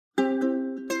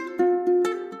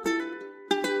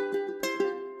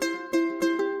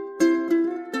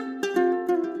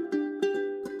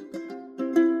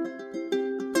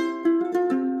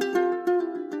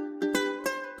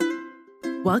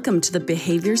Welcome to the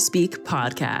Behaviour Speak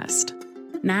podcast.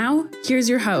 Now, here's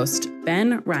your host,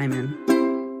 Ben Ryman.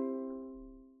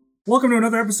 Welcome to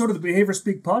another episode of the Behaviour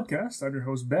Speak podcast. I'm your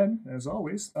host, Ben, as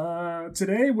always.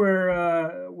 Today,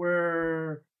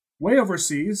 we're way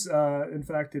overseas. In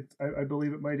fact, I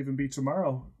believe it might even be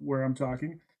tomorrow where I'm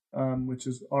talking, which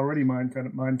is already mind kind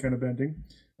of bending.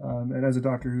 And as a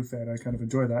Doctor Who fan, I kind of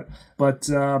enjoy that. But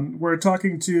we're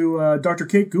talking to Dr.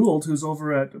 Kate Gould, who's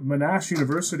over at Monash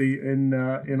University in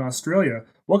Australia.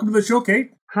 Welcome to the show,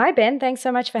 Kate. Hi, Ben. Thanks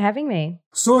so much for having me.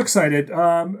 So excited.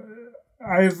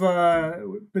 I've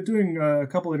been doing a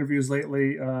couple interviews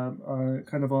lately,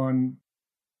 kind of on.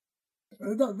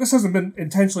 This hasn't been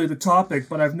intentionally the topic,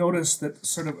 but I've noticed that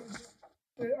sort of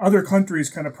other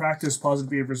countries kind of practice positive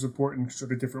behavior support in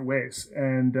sort of different ways,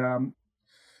 and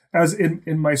as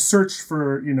in my search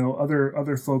for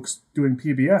other folks doing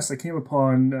PBS, I came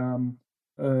upon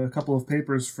a couple of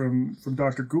papers from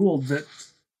Dr. Gould that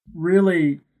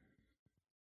really.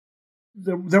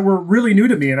 That were really new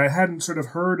to me, and I hadn't sort of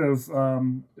heard of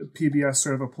PBS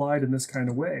sort of applied in this kind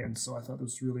of way, and so I thought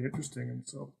this was really interesting, and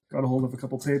so got a hold of a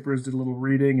couple papers, did a little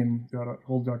reading, and got a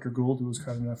hold of Dr. Gould, who was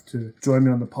kind enough to join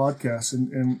me on the podcast,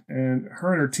 and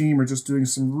her and her team are just doing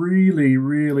some really,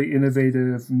 really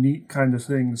innovative, neat kind of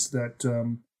things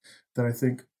that I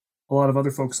think a lot of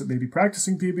other folks that may be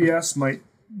practicing PBS might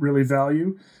really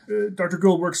value. Dr.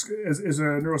 Gould works as a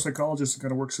neuropsychologist and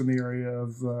kind of works in the area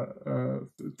of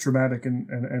traumatic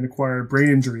and acquired brain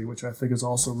injury, which I think is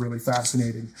also really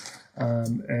fascinating.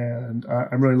 And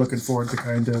I'm really looking forward to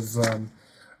kind of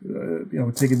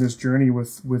taking this journey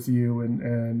with you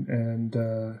and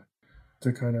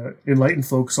to kind of enlighten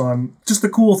folks on just the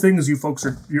cool things you folks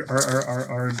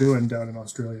are doing down in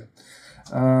Australia.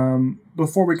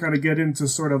 Before we kind of get into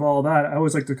sort of all that, I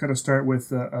always like to kind of start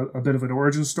with a bit of an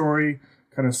origin story,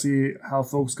 kind of see how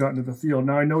folks got into the field.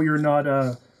 Now, I know you're not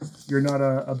a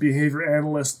behavior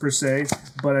analyst per se,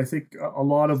 but I think a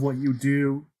lot of what you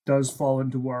do does fall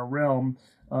into our realm.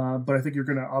 But I think you're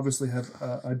going to obviously have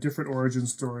a different origin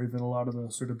story than a lot of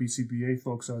the sort of BCBA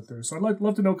folks out there. So I'd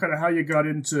love to know kind of how you got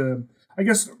into, I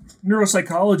guess,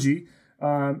 neuropsychology.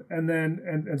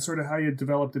 And sort of how you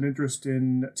developed an interest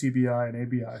in TBI and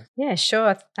ABI. Yeah,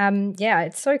 sure.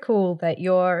 It's so cool that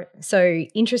you're so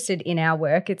interested in our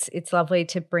work. It's lovely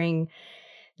to bring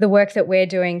the work that we're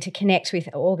doing to connect with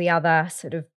all the other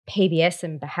sort of PBS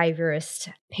and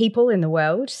behaviourist people in the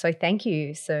world. So thank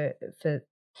you for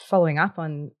following up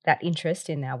on that interest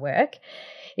in our work.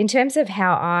 In terms of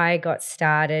how I got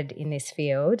started in this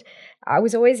field, I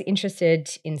was always interested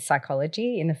in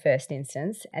psychology in the first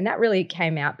instance, and that really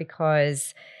came out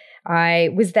because I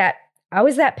was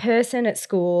that person at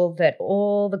school that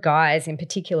all the guys in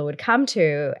particular would come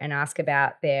to and ask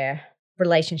about their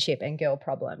relationship and girl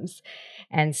problems.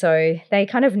 And so they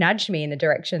kind of nudged me in the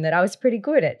direction that I was pretty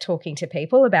good at talking to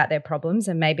people about their problems,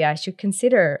 and maybe I should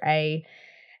consider a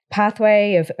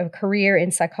pathway of a career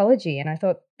in psychology. And I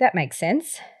thought that makes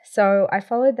sense. So I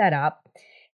followed that up.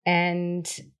 And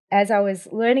as I was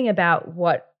learning about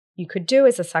what you could do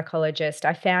as a psychologist,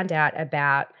 I found out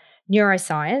about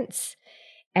neuroscience.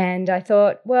 And I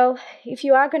thought, well, if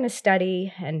you are going to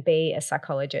study and be a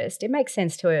psychologist, it makes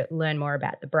sense to learn more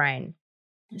about the brain.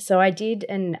 So I did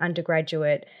an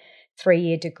undergraduate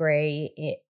 3-year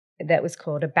degree that was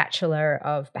called a Bachelor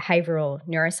of Behavioural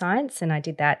Neuroscience, and I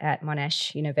did that at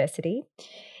Monash University.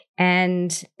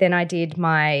 And then I did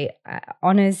my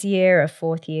honours year, a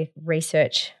 4th-year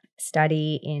research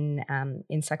study in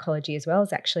psychology as well,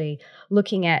 as actually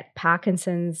looking at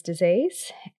Parkinson's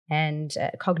disease and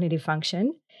cognitive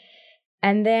function.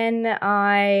 And then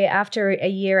after a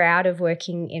year out of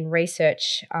working in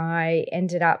research, I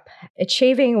ended up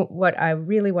achieving what I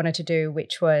really wanted to do,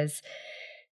 which was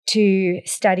to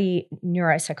study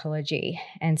neuropsychology.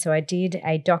 And so I did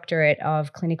a doctorate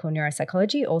of clinical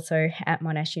neuropsychology also at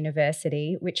Monash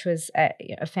University, which was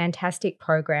a fantastic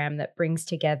program that brings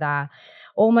together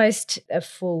almost a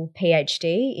full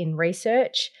PhD in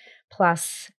research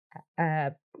plus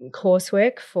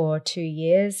coursework for 2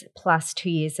 years, plus 2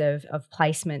 years of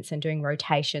placements and doing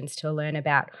rotations to learn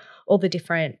about all the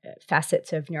different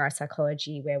facets of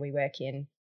neuropsychology where we work in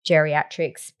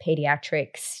geriatrics,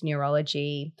 pediatrics,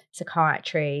 neurology,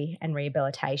 psychiatry, and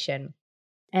rehabilitation.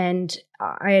 And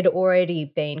I had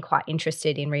already been quite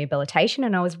interested in rehabilitation,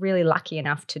 and I was really lucky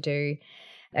enough to do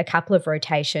a couple of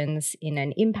rotations in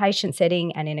an inpatient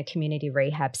setting and in a community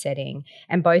rehab setting.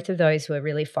 And both of those were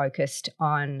really focused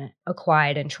on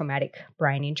acquired and traumatic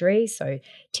brain injury. So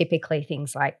typically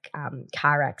things like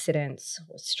car accidents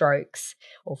or strokes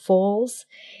or falls.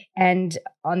 And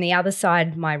on the other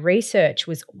side, my research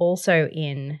was also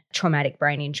in traumatic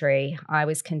brain injury. I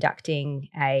was conducting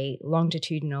a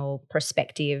longitudinal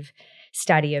prospective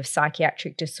study of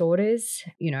psychiatric disorders,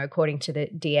 according to the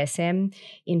DSM,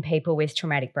 in people with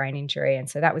traumatic brain injury. And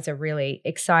so that was a really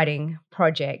exciting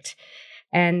project.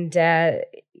 And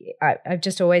I've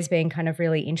just always been kind of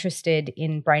really interested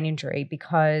in brain injury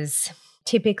because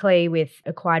typically with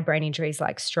acquired brain injuries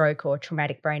like stroke or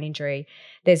traumatic brain injury,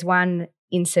 there's one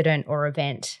incident or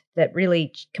event that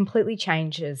really completely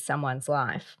changes someone's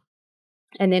life.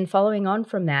 And then following on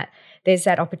from that, there's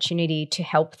that opportunity to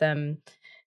help them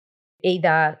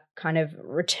either kind of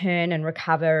return and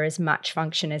recover as much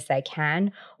function as they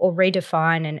can, or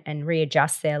redefine and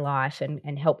readjust their life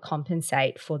and help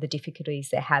compensate for the difficulties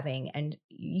they're having. And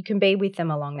you can be with them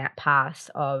along that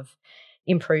path of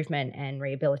improvement and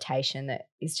rehabilitation that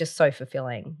is just so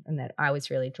fulfilling and that I was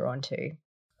really drawn to.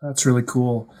 That's really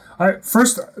cool.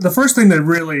 The first thing that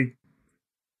really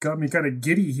got me kind of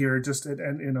giddy here, just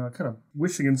and kind of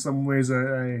wishing in some ways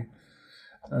I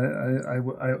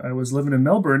was living in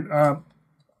Melbourne.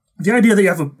 The idea that you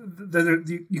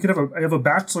have a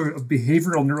Bachelor of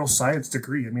Behavioral Neuroscience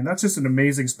degree. I mean, that's just an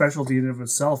amazing specialty in and of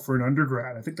itself for an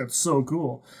undergrad. I think that's so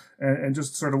cool, and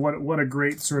just sort of what a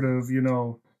great sort of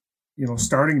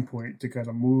starting point to kind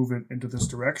of move it into this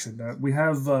direction. We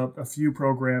have a few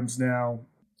programs now.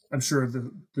 I'm sure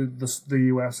the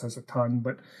U.S. has a ton,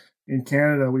 but in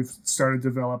Canada we've started to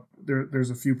develop. There's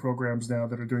a few programs now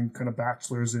that are doing kind of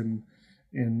bachelors in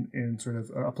sort of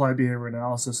applied behavior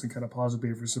analysis and kind of positive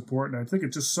behavior support. And I think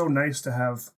it's just so nice to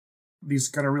have these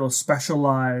kind of real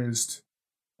specialized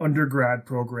undergrad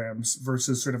programs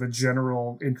versus sort of a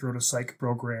general intro to psych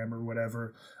program or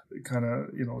whatever, kind of,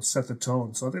 set the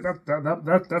tone. So I think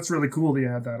that's really cool that you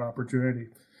had that opportunity.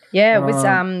 Yeah,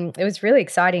 it was really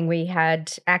exciting. We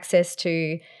had access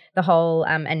to the whole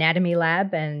anatomy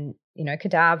lab and,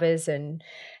 cadavers and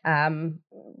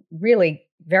really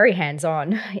very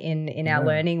hands-on in our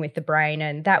learning with the brain.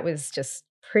 And that was just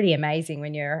pretty amazing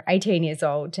when you're 18 years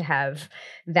old to have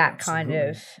that kind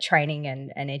of training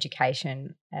and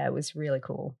education. Was really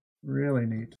cool. Really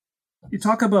neat. You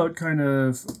talk about kind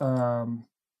of,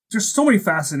 there's so many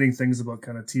fascinating things about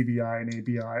kind of TBI and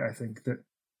ABI, I think, that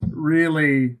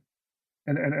really,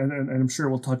 and I'm sure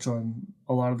we'll touch on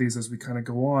a lot of these as we kind of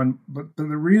go on, but they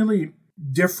really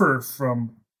differ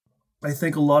from, I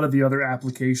think, a lot of the other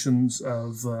applications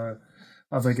of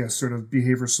I guess, sort of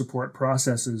behavior support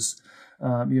processes.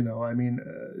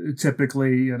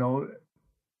 Typically, ABA,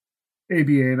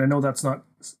 and I know that's not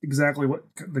exactly what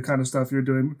the kind of stuff you're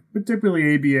doing, but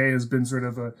typically ABA has been sort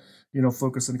of a,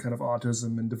 focus on kind of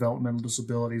autism and developmental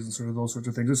disabilities and sort of those sorts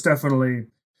of things. It's definitely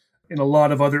in a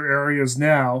lot of other areas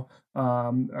now,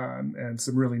 and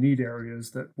some really neat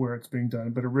areas where it's being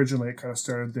done. But originally it kind of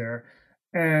started there.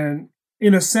 And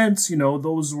in a sense,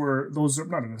 those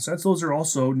are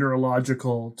also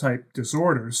neurological type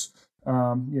disorders,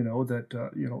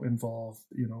 that, involve,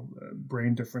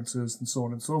 brain differences and so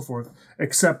on and so forth,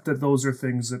 except that those are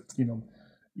things that,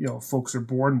 folks are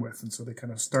born with. And so they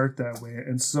kind of start that way.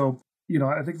 And so,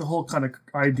 I think the whole kind of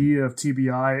idea of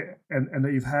TBI and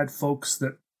that you've had folks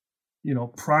that,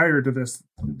 prior to this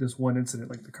one incident,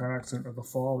 like the car accident or the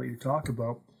fall that you talk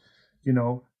about,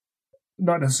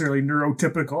 not necessarily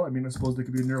neurotypical. I mean, I suppose they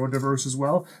could be neurodiverse as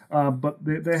well. But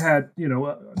they had,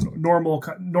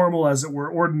 normal, as it were,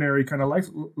 ordinary kind of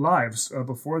lives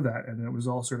before that. And it was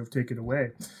all sort of taken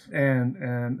away. And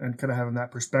kind of having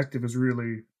that perspective is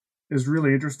really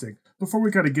interesting. Before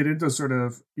we kind of get into sort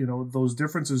of, those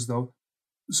differences though,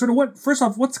 sort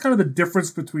of what's kind of the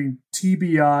difference between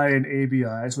TBI and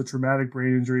ABI, so traumatic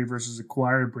brain injury versus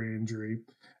acquired brain injury?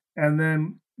 And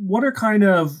then what are kind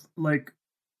of like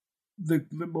the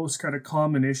most kind of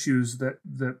common issues that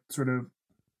sort of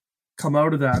come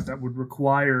out of that would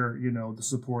require, the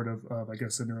support of I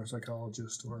guess, a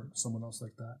neuropsychologist or someone else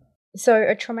like that? So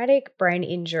a traumatic brain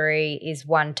injury is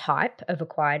one type of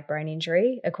acquired brain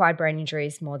injury. Acquired brain injury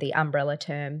is more the umbrella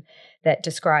term that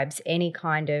describes any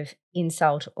kind of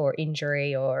insult or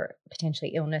injury or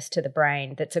potentially illness to the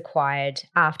brain that's acquired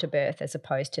after birth as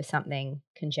opposed to something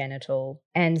congenital.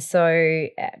 And so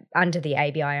under the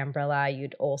ABI umbrella,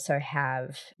 you'd also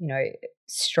have,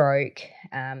 stroke,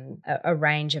 a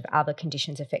range of other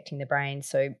conditions affecting the brain.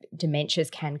 So dementias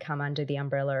can come under the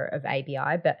umbrella of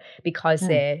ABI, but because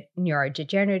they're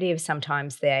neurodegenerative,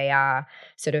 sometimes they are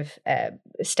sort of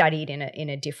studied in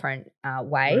a different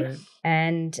way. Right.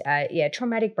 And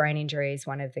traumatic brain injury is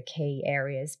one of the key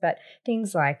areas. But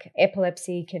things like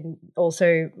epilepsy can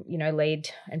also, lead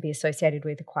and be associated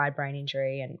with acquired brain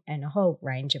injury and a whole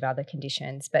range of other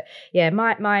conditions. But yeah,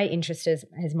 my interest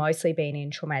has mostly been in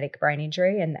traumatic brain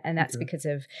injury, and that's because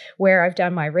of where I've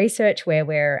done my research, where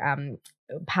we're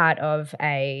part of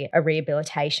a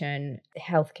rehabilitation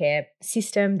healthcare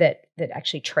system that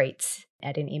actually treats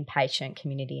at an inpatient,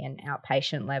 community and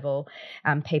outpatient level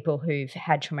people who've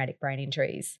had traumatic brain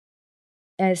injuries.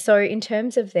 So in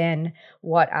terms of then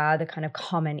what are the kind of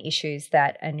common issues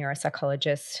that a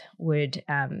neuropsychologist would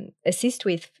assist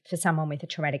with for someone with a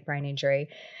traumatic brain injury,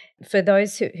 for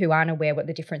those who aren't aware what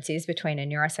the difference is between a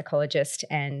neuropsychologist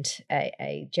and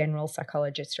a general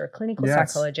psychologist or a clinical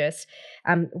psychologist,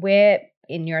 we're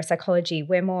in neuropsychology,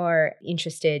 we're more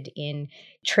interested in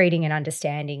treating and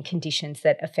understanding conditions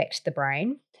that affect the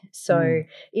brain. So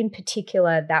in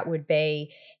particular, that would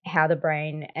be how the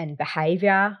brain and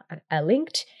behaviour are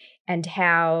linked, and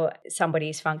how somebody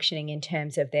is functioning in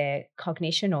terms of their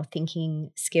cognition or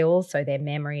thinking skills, so their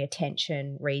memory,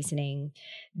 attention, reasoning,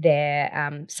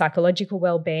 their psychological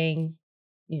well-being,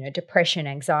 depression,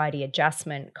 anxiety,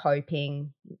 adjustment,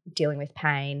 coping, dealing with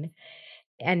pain,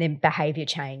 and then behaviour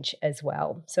change as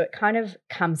well. So it kind of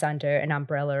comes under an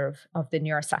umbrella of the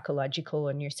neuropsychological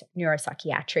or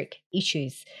neuropsychiatric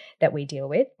issues that we deal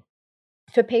with.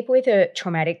 For people with a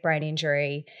traumatic brain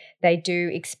injury, they do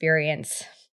experience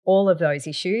all of those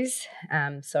issues.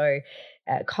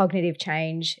 Cognitive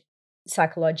change,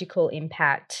 psychological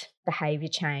impact, behaviour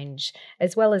change,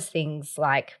 as well as things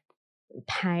like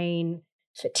pain,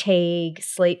 fatigue,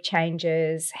 sleep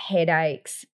changes,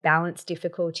 headaches, balance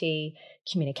difficulty,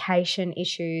 communication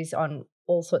issues on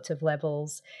all sorts of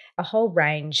levels, a whole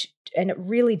range. And it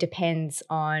really depends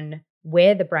on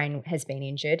where the brain has been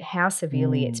injured, how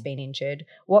severely it's been injured,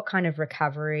 what kind of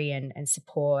recovery and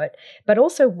support, but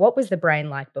also what was the brain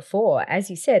like before. As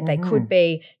you said, they could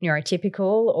be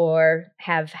neurotypical or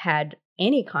have had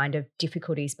any kind of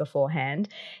difficulties beforehand.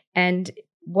 And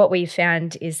what we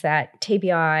found is that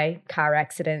TBI, car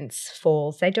accidents,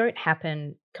 falls, they don't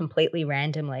happen completely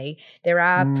randomly. There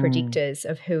are predictors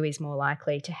of who is more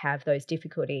likely to have those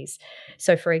difficulties.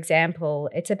 So, for example,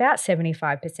 it's about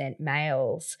 75%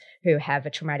 males who have a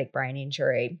traumatic brain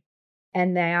injury,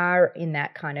 and they are in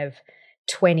that kind of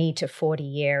 20 to 40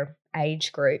 year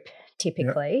age group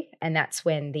typically. Yep. And that's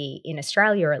when in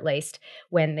Australia at least,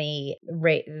 when the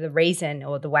reason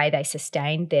or the way they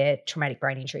sustained their traumatic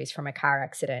brain injuries from a car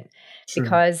accident. Sure.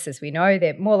 Because as we know,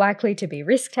 they're more likely to be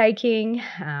risk-taking,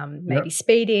 maybe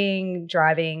speeding,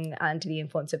 driving under the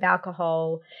influence of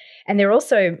alcohol. And they're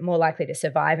also more likely to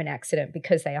survive an accident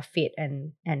because they are fit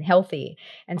and healthy.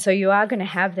 And so you are going to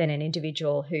have then an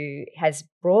individual who has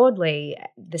broadly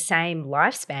the same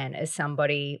lifespan as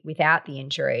somebody without the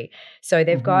injury. So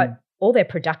they've got all their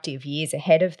productive years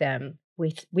ahead of them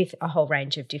with a whole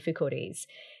range of difficulties.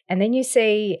 And then you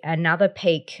see another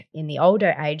peak in the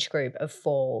older age group of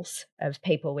falls of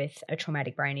people with a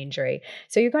traumatic brain injury.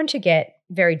 So you're going to get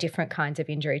very different kinds of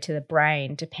injury to the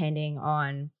brain depending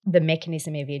on the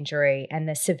mechanism of injury and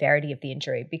the severity of the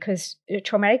injury, because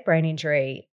traumatic brain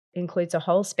injury includes a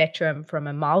whole spectrum from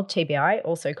a mild TBI,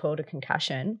 also called a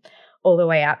concussion, all the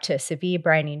way up to severe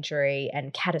brain injury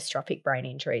and catastrophic brain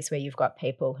injuries, where you've got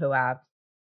people who are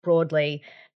broadly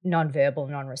nonverbal,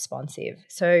 non-responsive.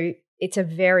 So it's a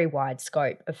very wide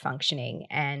scope of functioning,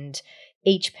 and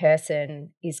each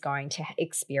person is going to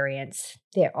experience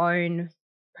their own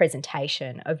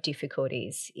presentation of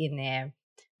difficulties in their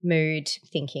mood,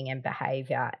 thinking and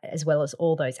behaviour, as well as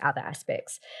all those other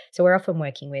aspects. So we're often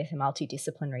working with a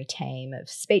multidisciplinary team of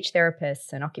speech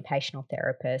therapists and occupational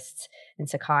therapists and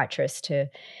psychiatrists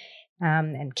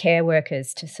and care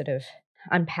workers to sort of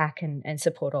unpack and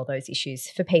support all those issues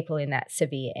for people in that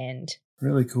severe end.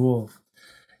 Really cool.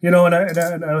 And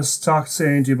I was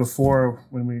saying to you before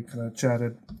when we kind of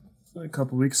chatted a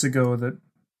couple of weeks ago that,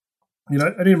 I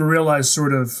didn't even realize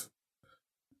sort of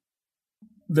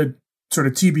the sort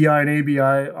of TBI and ABI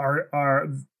are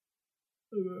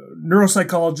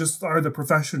neuropsychologists are the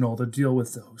professional that deal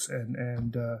with those, and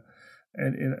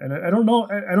I don't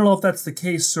know if that's the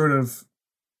case sort of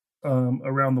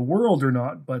around the world or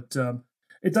not, but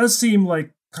it does seem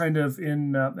like kind of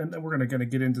in and we're going to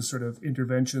get into sort of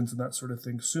interventions and that sort of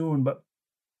thing soon, but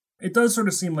it does sort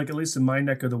of seem like, at least in my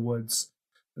neck of the woods,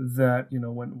 that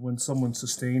when someone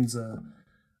sustains a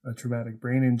traumatic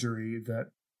brain injury,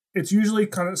 that it's usually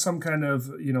kind of some kind of,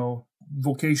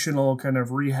 vocational kind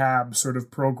of rehab sort of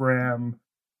program.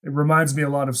 It reminds me a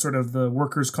lot of sort of the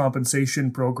workers'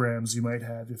 compensation programs you might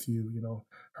have if you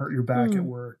hurt your back at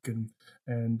work, and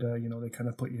they kind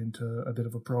of put you into a bit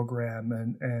of a program,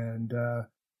 and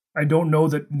I don't know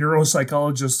that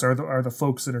neuropsychologists are the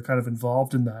folks that are kind of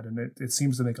involved in that, and it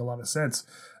seems to make a lot of sense.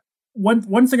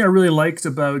 One thing I really liked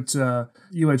about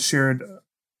you had shared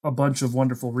a bunch of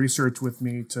wonderful research with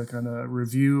me to kind of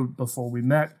review before we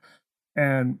met,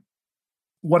 and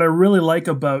what I really like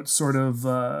about sort of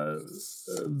the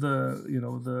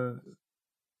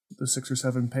 6 or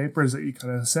 7 papers that you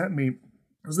kind of sent me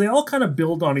is they all kind of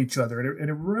build on each other,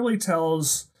 and it really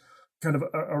tells kind of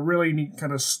a really neat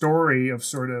kind of story of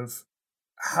sort of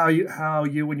how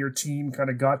you and your team kind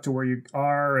of got to where you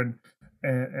are, and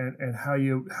how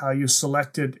you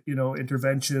selected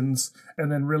interventions,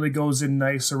 and then really goes in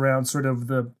nice around sort of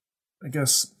the, I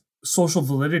guess, social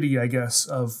validity, I guess,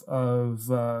 of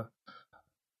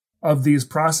these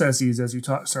processes as you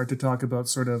start to talk about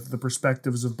sort of the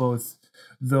perspectives of both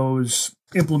those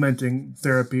implementing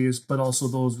therapies, but also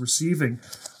those receiving.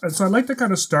 And so I'd like to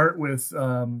kind of start with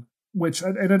which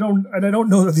I don't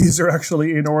know that these are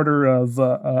actually in order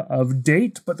of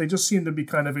date, but they just seem to be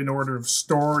kind of in order of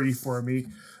story for me.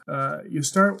 You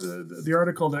start the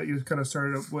article that you kind of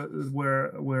started with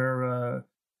where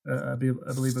I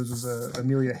believe it was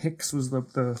Amelia Hicks was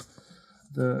the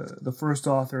first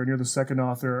author, and you're the second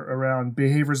author, around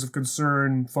behaviors of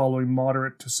concern following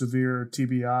moderate to severe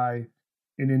TBI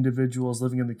in individuals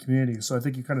living in the community. So I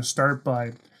think you kind of start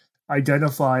by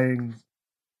identifying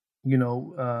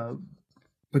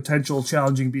potential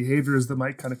challenging behaviors that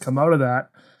might kind of come out of that.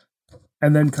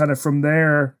 And then kind of from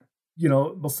there,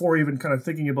 before even kind of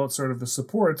thinking about sort of the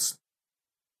supports,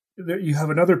 you have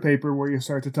another paper where you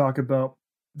start to talk about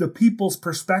the people's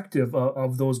perspective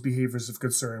of those behaviors of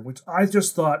concern, which I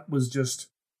just thought was just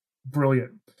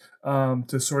brilliant,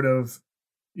 to sort of,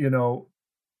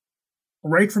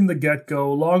 right from the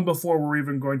get-go, long before we're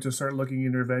even going to start looking at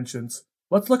interventions,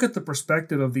 let's look at the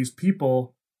perspective of these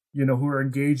people who are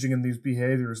engaging in these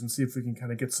behaviors, and see if we can kind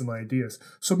of get some ideas.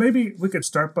 So maybe we could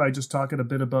start by just talking a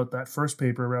bit about that first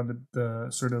paper around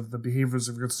the sort of the behaviors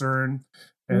of concern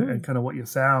and kind of what you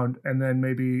found, and then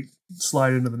maybe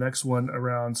slide into the next one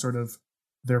around sort of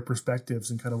their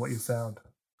perspectives and kind of what you found.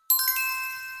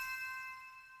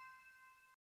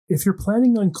 If you're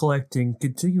planning on collecting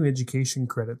continuing education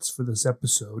credits for this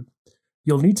episode,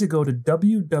 you'll need to go to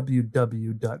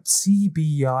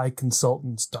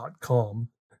www.cbiconsultants.com,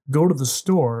 go to the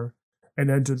store, and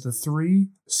enter the 3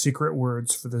 secret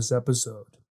words for this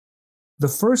episode. The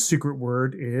first secret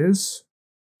word is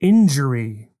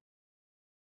injury.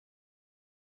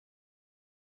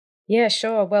 Yeah,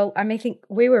 sure. Well, I think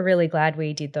we were really glad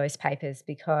we did those papers,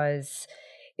 because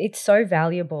it's so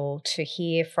valuable to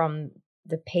hear from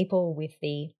the people with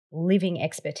the living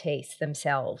expertise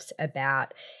themselves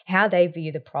about how they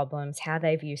view the problems, how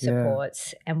they view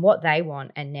supports, and what they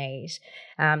want and need.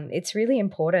 It's really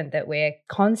important that we're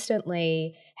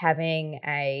constantly having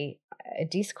a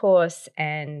discourse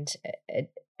and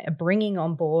bringing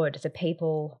on board the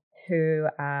people who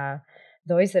are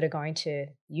those that are going to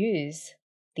use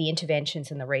the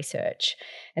interventions and the research.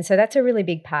 And so that's a really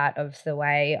big part of the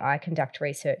way I conduct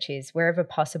research, is wherever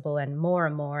possible, and more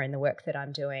in the work that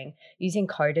I'm doing, using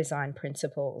co-design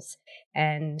principles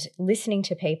and listening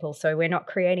to people, so we're not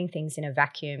creating things in a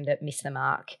vacuum that miss the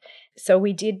mark. So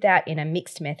we did that in a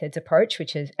mixed methods approach,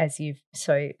 which is, as you've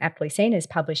so aptly seen, is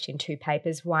published in 2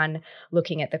 papers, one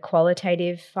looking at the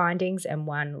qualitative findings and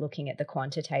one looking at the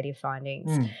quantitative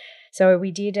findings. So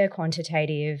we did a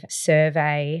quantitative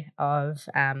survey of,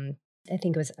 I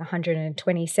think it was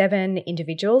 127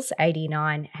 individuals.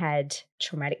 89 had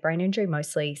traumatic brain injury,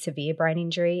 mostly severe brain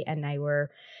injury, and they were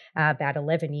about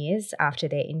 11 years after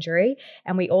their injury.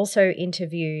 And we also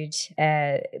interviewed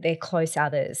their close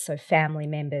others, so family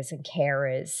members and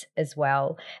carers as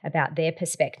well, about their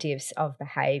perspectives of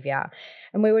behaviour.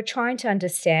 And we were trying to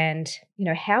understand,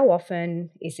 how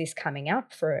often is this coming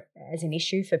up as an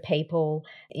issue for people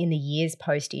in the years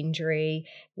post-injury?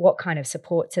 What kind of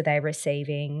supports are they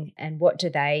receiving, and what do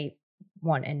they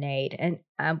want and need? And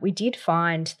we did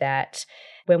find that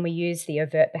when we use the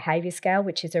overt behaviour scale,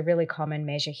 which is a really common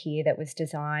measure here that was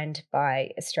designed by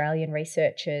Australian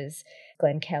researchers,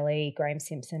 Glenn Kelly, Graham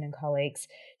Simpson and colleagues,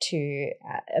 to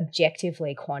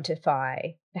objectively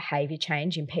quantify behaviour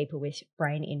change in people with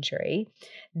brain injury,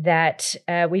 that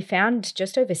we found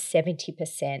just over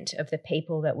 70% of the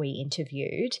people that we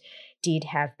interviewed did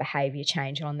have behaviour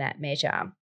change on that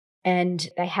measure. And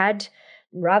they had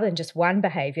rather than just one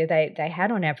behavior, they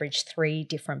had on average 3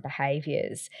 different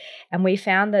behaviors. And we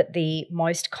found that the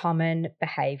most common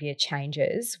behavior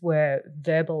changes were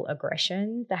verbal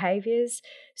aggression behaviors,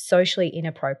 socially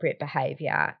inappropriate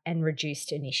behavior, and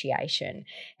reduced initiation.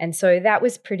 And so that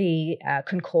was pretty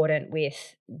concordant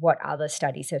with what other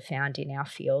studies have found in our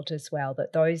field as well,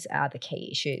 that those are the key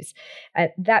issues.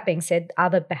 That being said,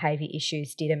 other behavior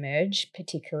issues did emerge,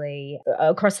 particularly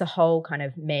across the whole kind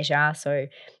of measure. So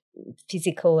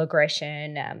physical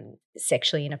aggression,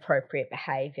 sexually inappropriate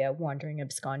behavior, wandering,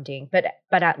 absconding, but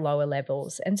at lower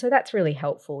levels. And so that's really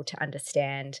helpful to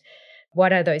understand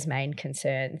what are those main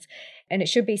concerns. And it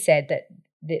should be said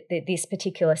that this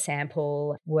particular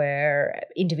sample were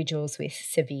individuals with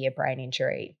severe brain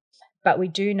injury. But we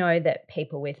do know that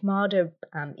people with milder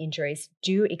injuries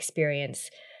do experience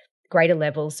greater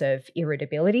levels of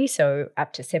irritability, so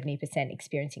up to 70%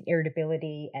 experiencing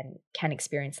irritability, and can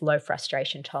experience low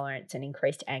frustration tolerance and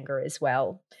increased anger as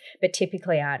well, but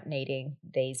typically aren't needing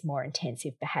these more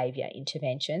intensive behaviour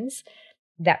interventions.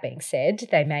 That being said,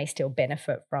 they may still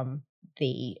benefit from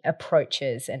the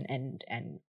approaches and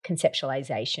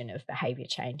conceptualisation of behaviour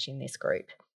change in this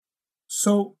group.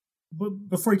 So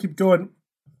before you keep going,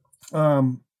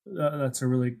 that's a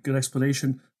really good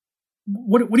explanation.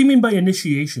 What do you mean by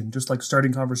initiation? Just like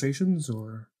starting conversations,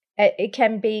 or? It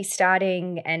can be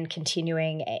starting and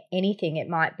continuing anything. It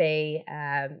might be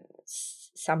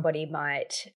somebody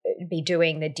might be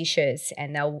doing the dishes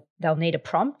and they'll need a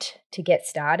prompt to get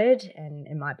started, and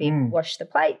it might be wash the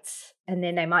plates, and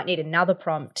then they might need another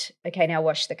prompt. Okay, now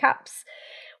wash the cups.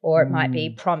 Or it might be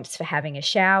prompts for having a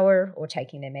shower or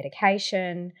taking their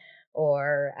medication,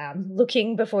 or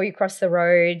looking before you cross the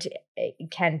road. It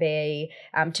can be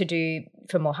to do,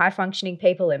 for more high functioning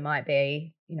people, it might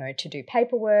be, to do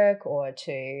paperwork, or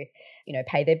to,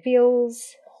 pay their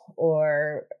bills,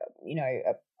 or,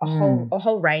 a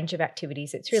whole range of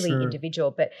activities. It's really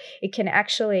individual, but it can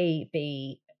actually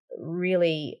be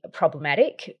really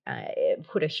problematic,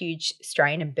 put a huge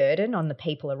strain and burden on the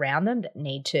people around them that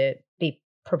need to be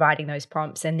providing those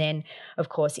prompts, and then, of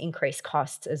course, increase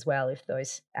costs as well if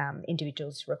those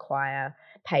individuals require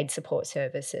paid support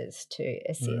services to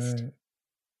assist. Right.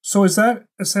 So is that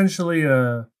essentially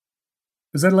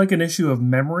is that like an issue of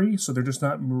memory? So they're just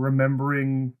not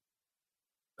remembering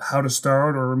how to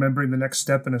start or remembering the next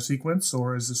step in a sequence,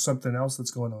 or is this something else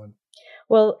that's going on?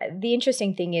 Well, the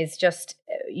interesting thing is just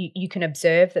you can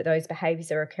observe that those behaviors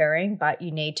are occurring, but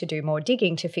you need to do more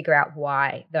digging to figure out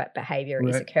why that behavior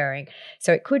is occurring.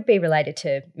 So it could be related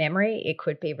to memory, it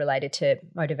could be related to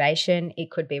motivation,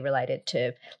 it could be related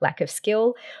to lack of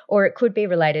skill, or it could be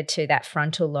related to that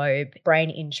frontal lobe brain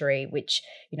injury, which,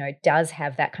 does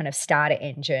have that kind of starter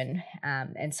engine.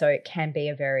 And so it can be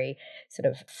a very sort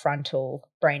of frontal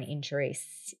brain injury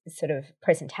sort of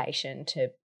presentation to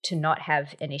not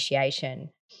have initiation.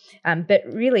 But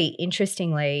really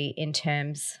interestingly, in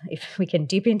terms, if we can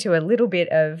dip into a little bit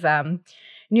of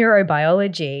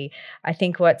neurobiology, I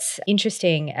think what's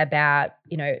interesting about,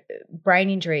 brain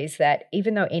injury is that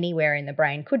even though anywhere in the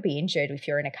brain could be injured, if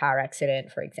you're in a car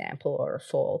accident, for example, or a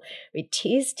fall, it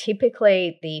is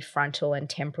typically the frontal and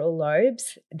temporal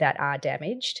lobes that are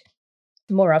damaged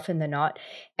more often than not.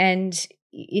 And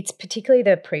it's particularly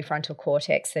the prefrontal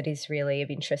cortex that is really of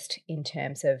interest in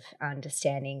terms of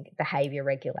understanding behavior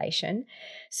regulation.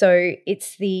 So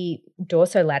it's the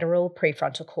dorsolateral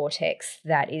prefrontal cortex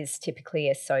that is typically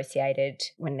associated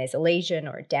when there's a lesion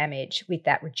or a damage with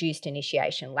that reduced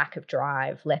initiation, lack of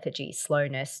drive, lethargy,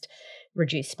 slowness,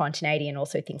 reduced spontaneity, and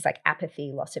also things like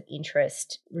apathy, loss of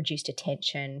interest, reduced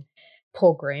attention,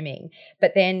 poor grooming.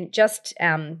 But then just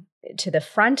to the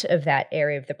front of that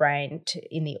area of the brain,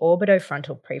 in the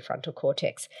orbitofrontal prefrontal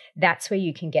cortex, that's where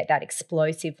you can get that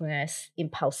explosiveness,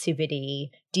 impulsivity,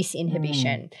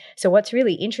 disinhibition. So what's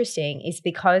really interesting is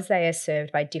because they are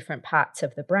served by different parts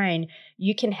of the brain,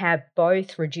 you can have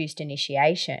both reduced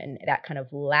initiation, that kind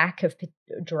of lack of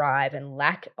drive and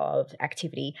lack of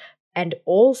activity, and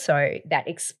also that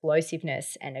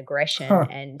explosiveness and aggression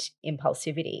and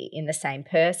impulsivity in the same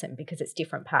person, because it's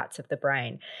different parts of the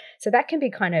brain. So that can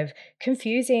be kind of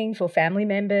confusing for family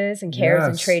members and carers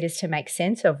and treaters to make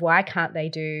sense of. Why can't they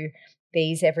do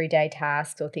these everyday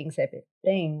tasks or things they're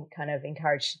being kind of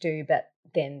encouraged to do, but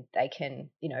then they can,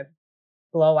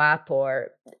 blow up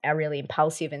or are really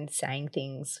impulsive and saying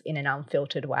things in an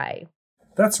unfiltered way.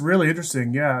 That's really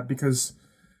interesting, because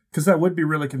that would be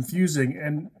really confusing.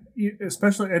 And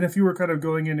especially, and if you were kind of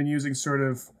going in and using sort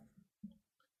of,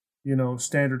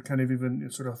 standard kind of even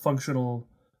sort of functional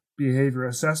behavior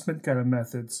assessment kind of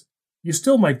methods, you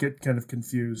still might get kind of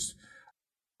confused.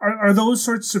 Are those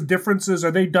sorts of differences, are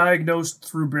they diagnosed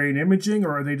through brain imaging,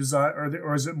 or are they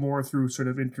or is it more through sort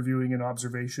of interviewing and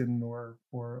observation, or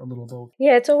a little both?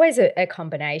 Yeah, it's always a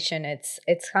combination.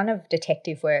 It's kind of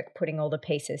detective work, putting all the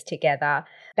pieces together.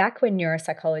 Back when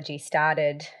neuropsychology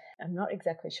started, I'm not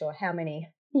exactly sure how many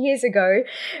years ago,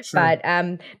 Sure. but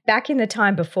back in the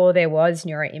time before there was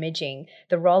neuroimaging,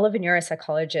 the role of a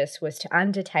neuropsychologist was to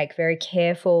undertake very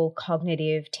careful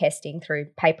cognitive testing through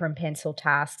paper and pencil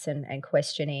tasks and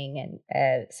questioning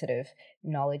and sort of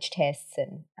knowledge tests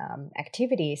and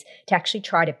activities to actually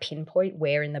try to pinpoint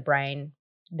where in the brain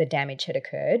the damage had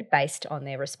occurred based on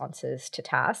their responses to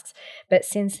tasks. But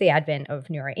since the advent of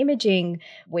neuroimaging,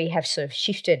 we have sort of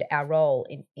shifted our role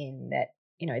in that,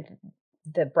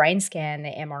 the brain scan,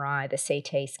 the MRI, the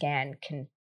CT scan can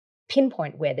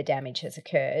pinpoint where the damage has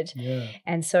occurred. Yeah.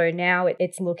 And so now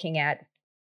it's looking at,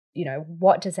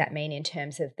 what does that mean in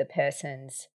terms of the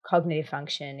person's cognitive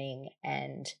functioning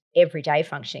and everyday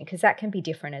functioning? Because that can be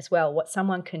different as well. What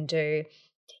someone can do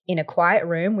in a quiet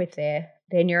room with their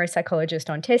neuropsychologist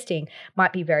on testing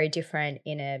might be very different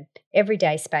in a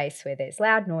everyday space where there's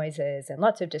loud noises and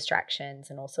lots of distractions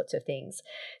and all sorts of things.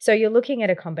 So you're looking at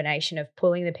a combination of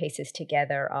pulling the pieces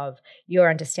together of your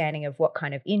understanding of what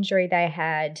kind of injury they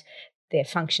had, their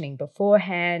functioning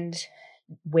beforehand,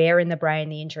 where in the brain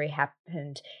the injury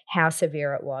happened, how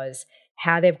severe it was,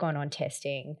 how they've gone on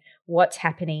testing, what's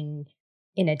happening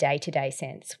in a day-to-day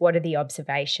sense. What are the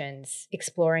observations?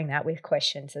 Exploring that with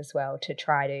questions as well to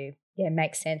try to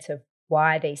make sense of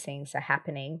why these things are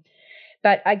happening.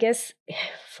 But I guess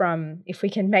if we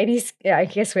can maybe, I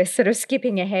guess we're sort of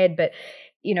skipping ahead, but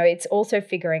it's also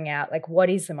figuring out like what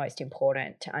is the most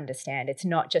important to understand. It's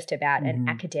not just about an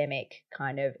academic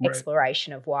kind of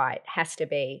exploration of why. It has to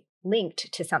be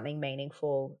linked to something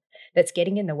meaningful that's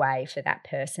getting in the way for that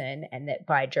person, and that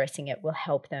by addressing it will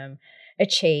help them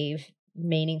achieve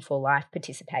meaningful life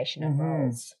participation and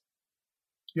roles.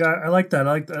 Yeah, I like that.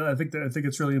 I think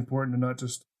it's really important to not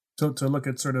just to look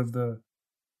at sort of the,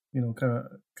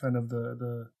 kind of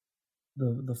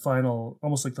the final,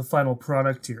 almost like the final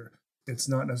product here. It's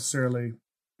not necessarily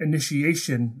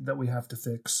initiation that we have to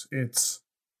fix. It's,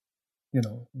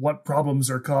 what problems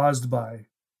are caused by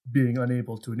being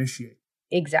unable to initiate.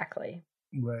 Exactly.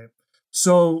 Right.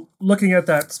 So looking at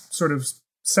that sort of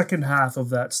second half of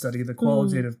that study, the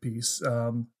qualitative piece,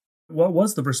 what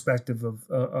was the perspective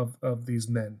of these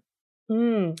men?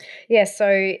 Yeah, so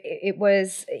it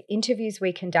was interviews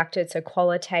we conducted, so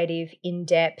qualitative,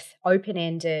 in-depth,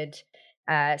 open-ended,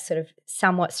 sort of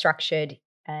somewhat structured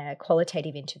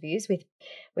qualitative interviews.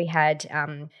 We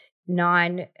had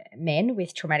 9 men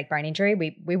with traumatic brain injury.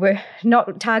 We were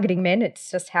not targeting men,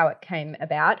 it's just how it came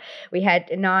about. We had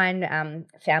 9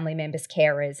 family members,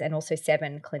 carers, and also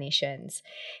 7 clinicians.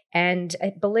 And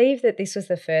I believe that this was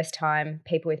the first time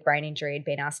people with brain injury had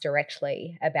been asked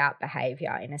directly about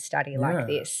behaviour in a study like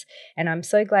this. And I'm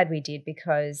so glad we did,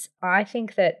 because I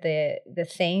think that the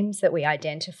themes that we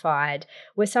identified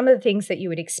were some of the things that you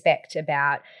would expect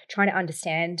about trying to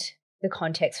understand the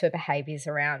context for behaviours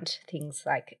around things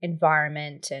like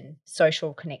environment and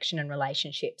social connection and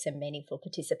relationships and meaningful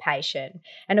participation.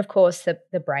 And of course,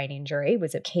 the brain injury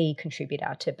was a key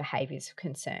contributor to behaviours of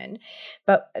concern.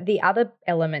 But the other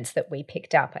elements that we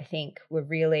picked up, I think, were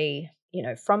really,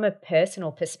 from a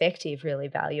personal perspective, really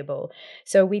valuable.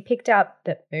 So we picked up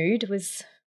that mood was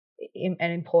an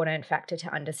important factor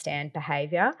to understand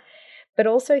behaviour, but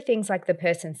also things like the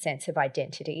person's sense of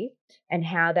identity and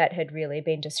how that had really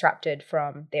been disrupted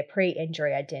from their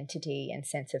pre-injury identity and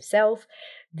sense of self,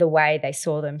 the way they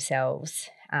saw themselves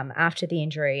after the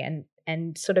injury,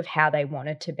 and sort of how they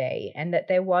wanted to be, and that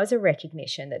there was a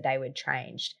recognition that they would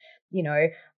change.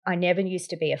 I never used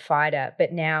to be a fighter,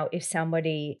 but now if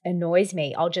somebody annoys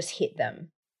me, I'll just hit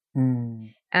them.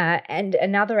 And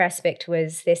another aspect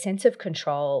was their sense of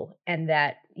control, and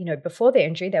that, before their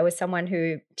injury, there was someone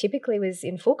who typically was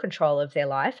in full control of their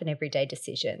life and everyday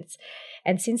decisions.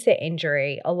 And since their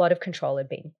injury, a lot of control had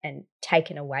been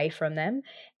taken away from them.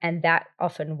 And that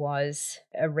often was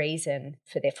a reason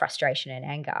for their frustration and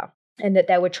anger, and that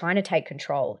they were trying to take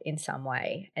control in some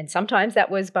way. And sometimes that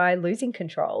was by losing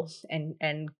control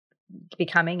and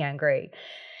becoming angry.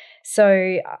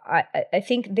 So I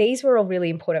think these were all really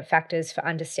important factors for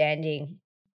understanding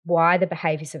why the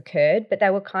behaviours occurred, but they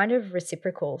were kind of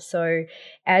reciprocal. So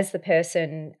as the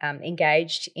person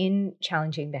engaged in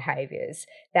challenging behaviours,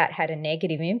 that had a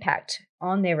negative impact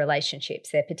on their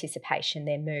relationships, their participation,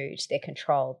 their mood, their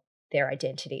control, their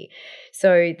identity.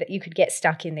 So that you could get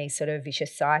stuck in these sort of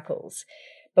vicious cycles.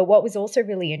 But what was also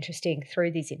really interesting through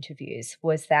these interviews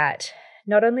was that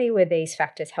not only were these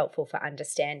factors helpful for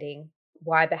understanding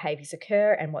why behaviours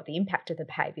occur and what the impact of the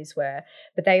behaviours were,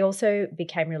 but they also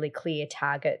became really clear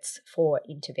targets for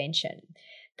intervention,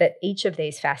 that each of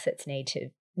these facets needed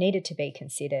to be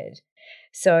considered.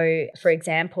 So, for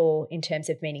example, in terms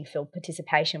of meaningful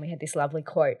participation, we had this lovely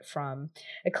quote from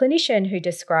a clinician who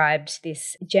described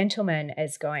this gentleman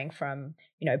as going from,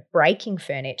 breaking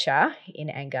furniture in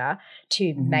anger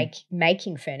to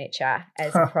making furniture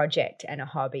as a project and a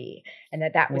hobby, and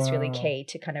that was really key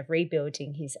to kind of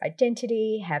rebuilding his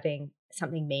identity, having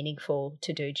something meaningful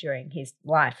to do during his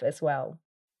life as well.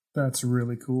 That's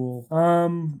really cool.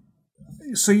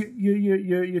 So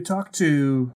you talk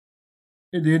to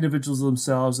the individuals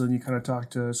themselves, and you kind of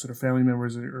talk to sort of family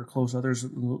members or close others,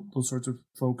 those sorts of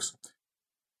folks,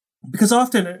 because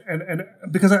often, and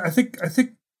because I think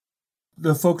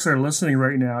the folks that are listening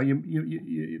right now,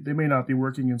 they may not be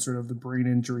working in sort of the brain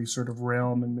injury sort of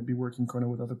realm, and maybe working kind of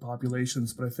with other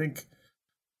populations, but I think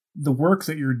the work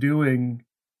that you're doing,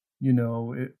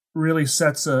 it really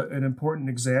sets an important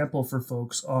example for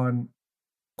folks on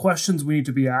questions we need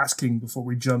to be asking before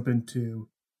we jump into,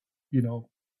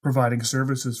 providing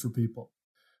services for people,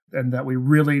 and that we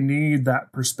really need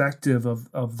that perspective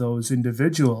of those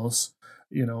individuals,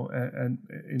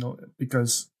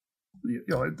 because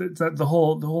the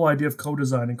whole idea of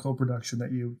co-design and co-production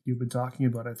that you've been talking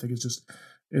about, I think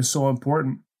is so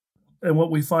important. And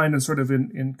what we find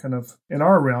in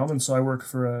our realm, and so I work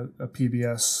for a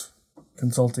PBS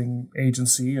consulting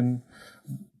agency, and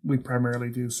we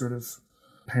primarily do sort of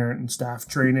parent and staff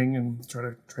training and try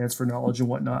to transfer knowledge and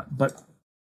whatnot. But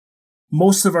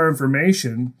most of our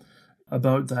information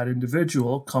about that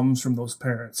individual comes from those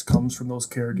parents, comes from those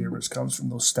caregivers, comes from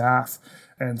those staff,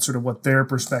 and sort of what their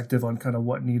perspective on kind of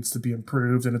what needs to be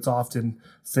improved. And it's often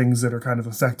things that are kind of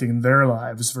affecting their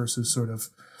lives versus sort of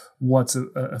what's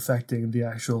affecting the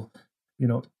actual,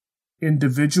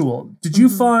 individual. Did you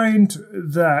find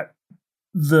that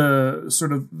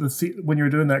when you're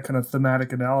doing that kind of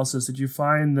thematic analysis, did you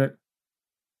find that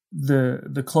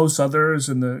the close others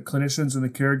and the clinicians and the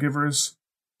caregivers,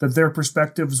 that their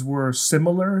perspectives were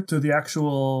similar to the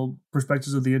actual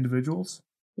perspectives of the individuals?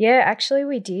 Yeah, actually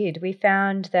we did. We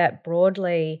found that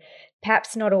broadly,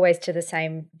 perhaps not always to the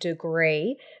same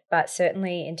degree, but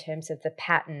certainly in terms of the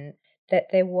pattern, that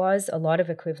there was a lot of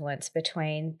equivalence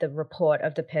between the report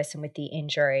of the person with the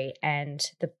injury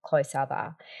and the close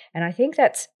other. And I think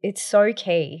it's so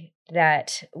key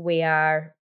that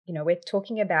we're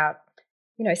talking about,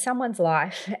 someone's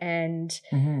life, and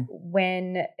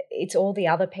when it's all the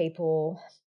other people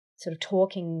sort of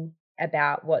talking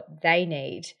about what they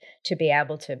need to be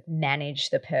able to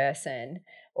manage the person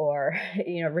or,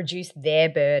 reduce their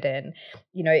burden,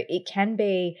 it can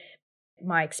be,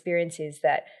 my experience is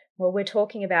that, well, we're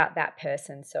talking about that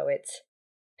person, so it's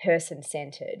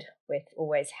person-centered, with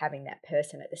always having that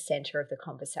person at the center of the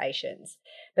conversations.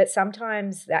 But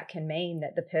sometimes that can mean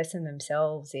that the person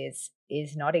themselves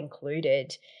is not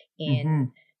included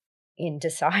in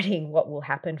deciding what will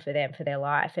happen for them for their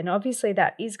life. And obviously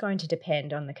that is going to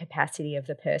depend on the capacity of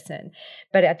the person.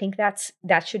 But I think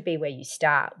that should be where you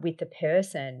start, with the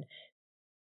person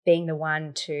being the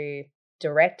one to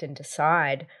direct and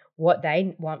decide what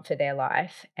they want for their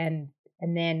life, and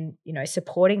then,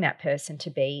 supporting that person to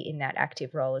be in that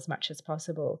active role as much as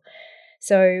possible.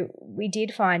 So we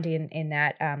did find in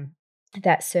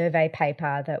that survey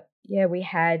paper that, we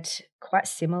had quite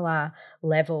similar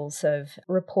levels of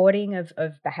reporting of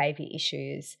behaviour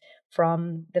issues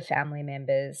from the family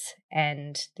members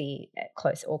and the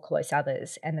close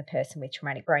others and the person with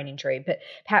traumatic brain injury, but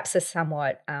perhaps a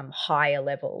somewhat higher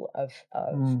level of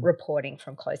reporting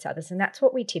from close others. And that's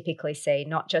what we typically see,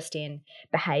 not just in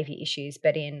behaviour issues,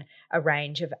 but in a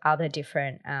range of other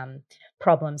different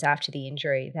problems after the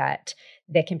injury, that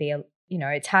there can be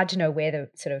it's hard to know where the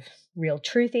sort of real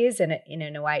truth is, and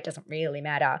in a way it doesn't really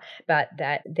matter, but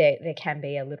that there can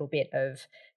be a little bit of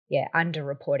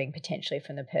underreporting potentially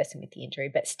from the person with the injury,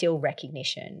 but still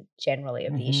recognition generally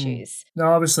of the issues.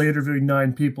 Now, obviously, interviewing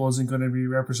 9 people isn't going to be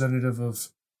representative of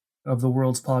the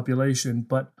world's population,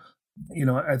 but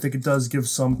I think it does give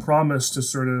some promise to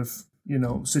sort of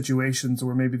situations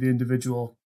where maybe the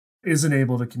individual isn't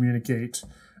able to communicate,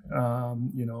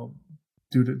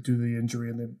 due to the injury,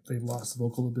 and they've lost the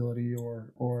vocal ability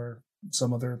or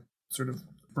some other sort of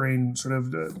brain sort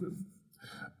of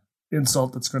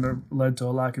insult that's going to lead to a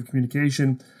lack of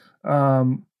communication.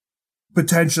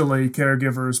 Potentially,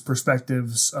 caregivers'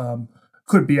 perspectives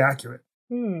could be accurate.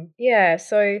 Yeah,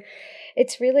 so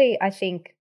it's really, I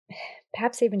think,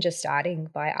 perhaps even just starting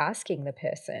by asking the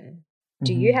person,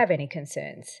 do you have any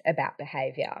concerns about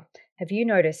behaviour? Have you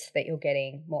noticed that you're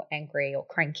getting more angry or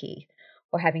cranky?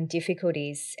 or having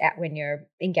difficulties at when you're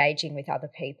engaging with other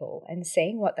people and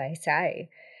seeing what they say.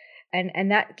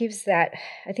 And that gives that,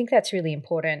 I think that's really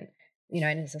important,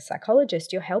 and as a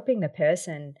psychologist, you're helping the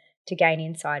person to gain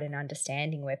insight and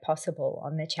understanding where possible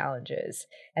on their challenges.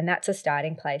 And that's a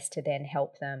starting place to then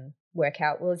help them work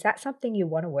out, well, is that something you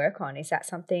want to work on? Is that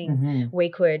something we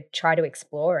could try to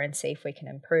explore and see if we can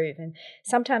improve? And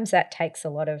sometimes that takes a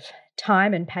lot of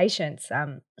time and patience.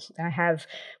 I have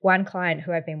one client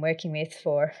who I've been working with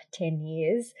for 10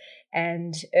 years,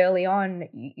 and early on,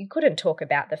 you couldn't talk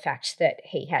about the fact that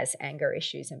he has anger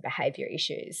issues and behavior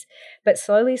issues. But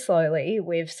slowly,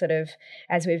 we've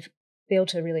as we've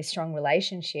built a really strong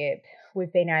relationship,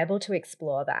 we've been able to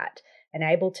explore that and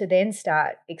able to then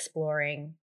start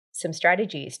exploring some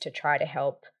strategies to try to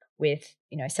help with,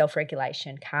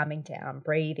 self-regulation, calming down,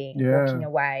 breathing, walking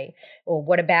away. Or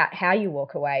what about how you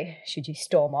walk away? Should you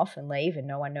storm off and leave and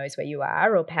no one knows where you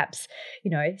are? Or perhaps,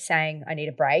 saying, I need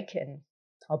a break and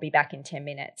I'll be back in 10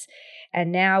 minutes.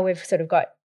 And now we've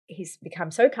he's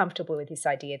become so comfortable with this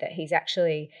idea that he's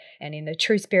actually, and in the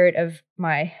true spirit of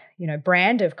my,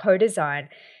 brand of co-design,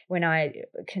 when I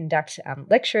conduct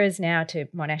lectures now to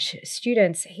Monash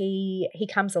students, he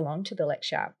comes along to the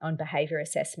lecture on behaviour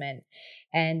assessment,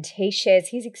 and he shares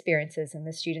his experiences, and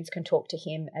the students can talk to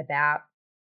him about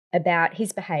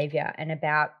his behaviour and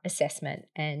about assessment.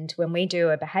 And when we do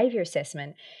a behaviour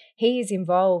assessment, he is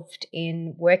involved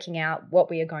in working out what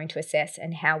we are going to assess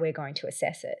and how we're going to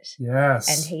assess it. Yes.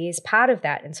 And he is part of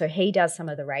that. And so he does some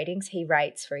of the ratings. He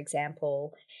rates, for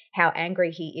example, how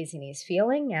angry he is in his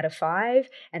feeling out of 5,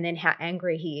 and then how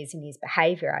angry he is in his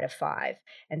behaviour out of 5.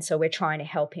 And so we're trying to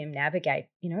help him navigate,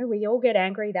 we all get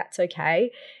angry, that's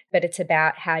okay, but it's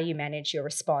about how you manage your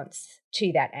response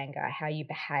to that anger, how you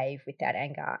behave with that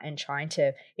anger, and trying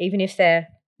to, even if the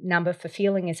number for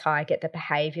feeling is high, get the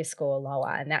behaviour score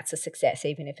lower, and that's a success.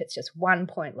 Even if it's just 1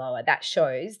 point lower, that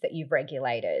shows that you've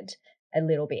regulated a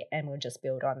little bit, and we'll just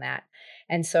build on that.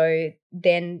 And so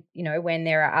then, when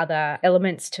there are other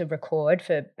elements to record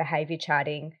for behaviour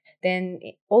charting, then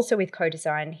also with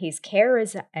co-design, his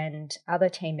carers and other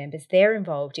team members, they're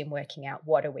involved in working out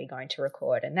what are we going to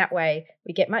record. And that way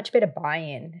we get much better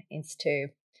buy-in into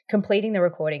completing the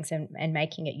recordings and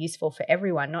making it useful for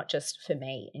everyone, not just for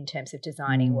me in terms of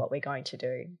designing what we're going to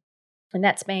do. And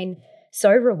that's been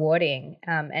so rewarding.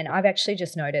 And I've actually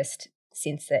just noticed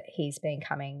since that he's been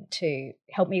coming to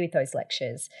help me with those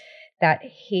lectures that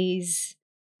his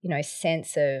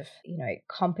sense of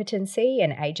competency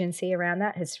and agency around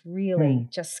that has really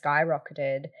just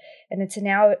skyrocketed. And it's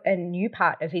now a new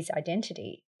part of his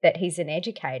identity, that he's an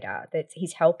educator, that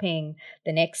he's helping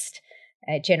the next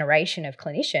generation of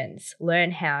clinicians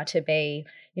learn how to be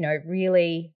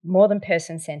really more than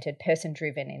person-centered,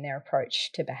 person-driven in their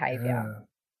approach to behavior.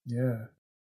 Yeah.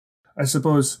 I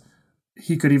suppose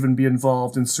he could even be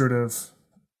involved in sort of,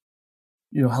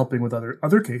 helping with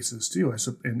other cases too,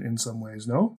 in some ways,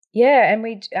 no? Yeah, and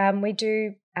we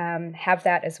do have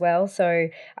that as well. So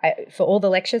for all the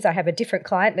lectures, I have a different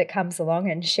client that comes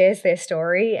along and shares their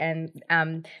story. And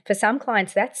for some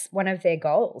clients, that's one of their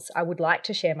goals. I would like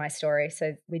to share my story.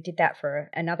 So we did that for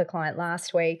another client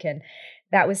last week, and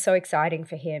that was so exciting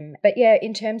for him. But yeah,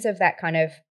 in terms of that kind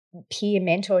of peer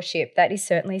mentorship, that is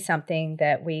certainly something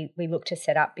that we look to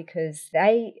set up, because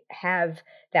they have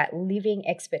that living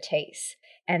expertise,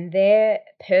 and their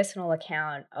personal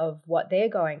account of what they're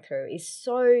going through is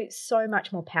so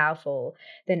much more powerful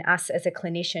than us as a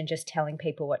clinician just telling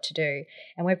people what to do.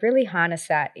 And we've really harnessed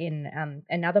that in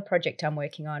another project I'm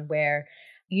working on, where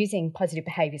using positive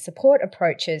behaviour support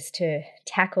approaches to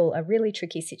tackle a really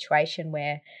tricky situation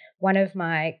where one of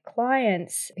my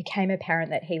clients became apparent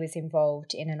that he was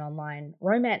involved in an online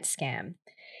romance scam.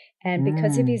 And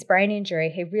because of his brain injury,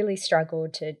 he really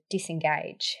struggled to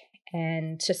disengage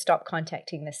and to stop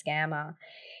contacting the scammer.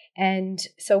 And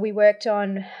so we worked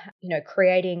on,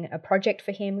 creating a project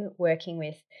for him, working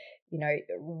with,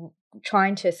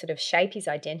 trying to sort of shape his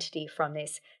identity from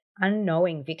this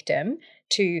unknowing victim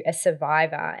to a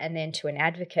survivor and then to an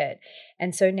advocate.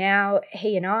 And so now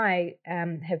he and I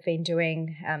have been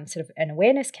doing sort of an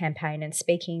awareness campaign and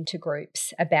speaking to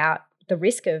groups about the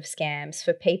risk of scams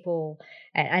for people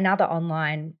and other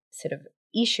online sort of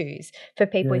issues for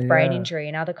people with brain injury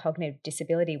and other cognitive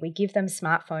disability. We give them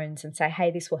smartphones and say, hey,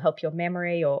 this will help your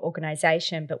memory or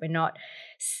organization, but we're not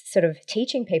sort of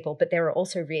teaching people, but there are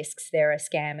also risks. There are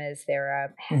scammers, there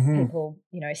are people,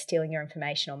 stealing your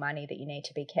information or money that you need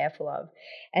to be careful of.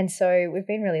 And so we've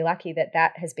been really lucky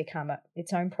that has become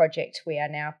its own project. We are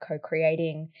now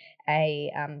co-creating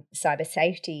a cyber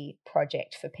safety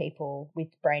project for people with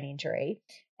brain injury.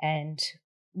 And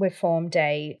we've formed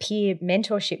a peer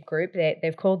mentorship group.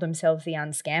 They've called themselves the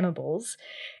Unscammables,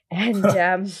 and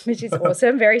which is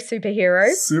awesome, very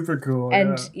superhero. Super cool.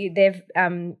 And yeah. they've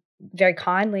very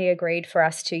kindly agreed for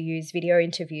us to use video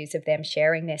interviews of them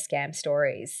sharing their scam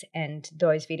stories. And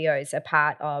those videos are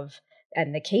part of,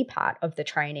 and the key part of the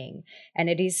training. And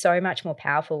it is so much more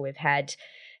powerful. We've had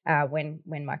when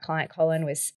my client Colin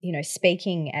was,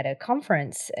 speaking at a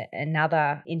conference,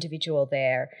 another individual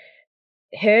there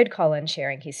heard Colin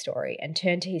sharing his story and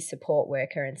turned to his support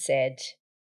worker and said,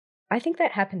 I think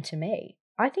that happened to me.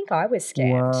 I think I was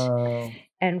scammed. Wow.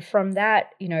 And from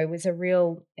that, it was a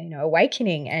real,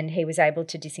 awakening, and he was able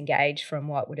to disengage from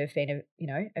what would have been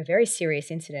a very serious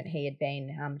incident. He had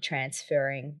been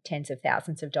transferring tens of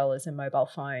thousands of dollars in mobile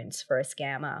phones for a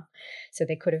scammer. So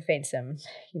there could have been some,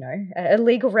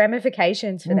 illegal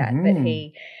ramifications for that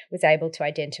he was able to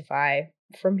identify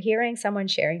from hearing someone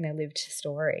sharing their lived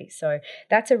story. So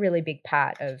that's a really big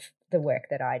part of the work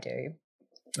that I do,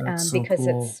 That's so because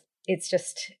cool. it's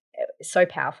just so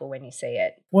powerful when you see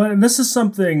it. Well, and this is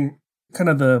something kind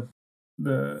of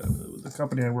the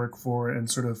company I work for, and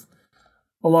sort of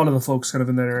a lot of the folks kind of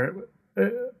in there.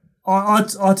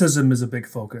 Autism is a big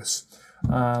focus,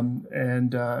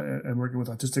 and working with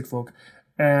autistic folk,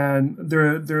 and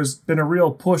there's been a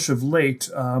real push of late.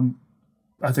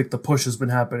 I think the push has been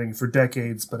happening for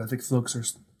decades, but I think folks are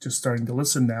just starting to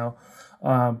listen now,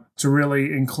 to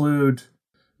really include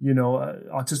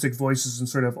autistic voices in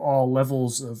sort of all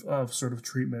levels of sort of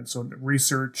treatment. So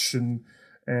research and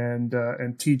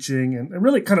teaching and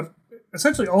really kind of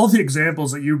essentially all the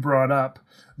examples that you brought up.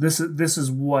 This is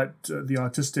what the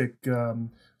autistic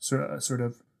sort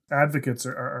of advocates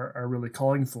are really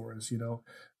calling for,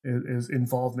 is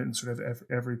involvement in sort of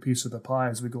every piece of the pie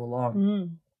as we go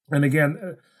along. And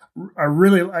again,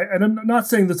 and I'm not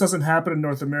saying this doesn't happen in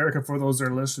North America for those that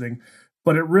are listening,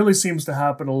 but it really seems to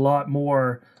happen a lot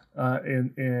more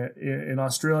in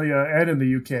Australia and in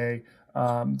the UK.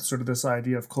 Sort of this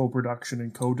idea of co-production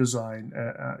and co-design.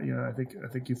 I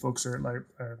think you folks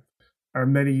are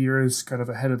many years kind of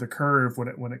ahead of the curve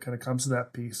when it kind of comes to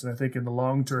that piece. And I think in the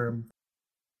long term,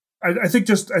 I think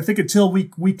until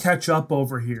we catch up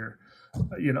over here,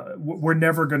 we're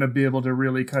never going to be able to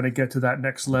really kind of get to that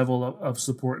next level of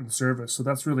support and service. So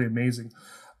that's really amazing.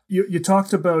 You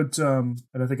talked about, and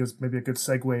I think it's maybe a good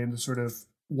segue into sort of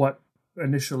what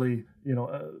initially,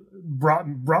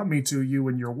 brought me to you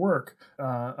and your work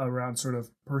around sort of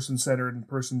person-centered and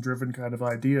person-driven kind of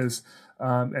ideas,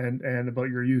 and about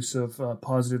your use of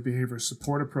positive behavior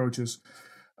support approaches.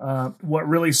 What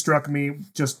really struck me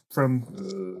just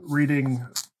from reading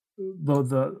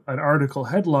an article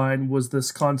headline was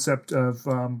this concept of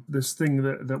this thing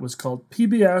that was called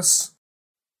PBS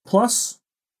plus,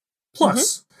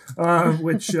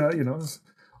 which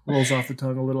rolls off the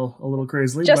tongue a little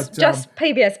crazily. Just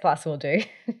PBS plus will do.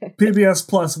 PBS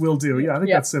plus will do. Yeah, I think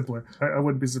that's simpler. I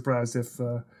wouldn't be surprised if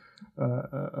a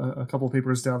couple of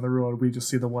papers down the road we just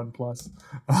see the 1+.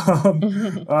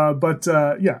 But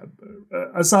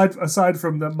aside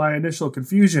from my initial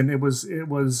confusion, it was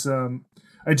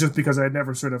just because I had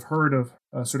never sort of heard of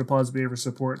sort of positive behavior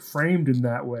support framed in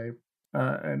that way.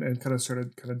 And kind of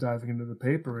started diving into the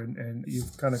paper, and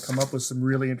you've kind of come up with some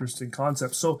really interesting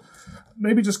concepts. So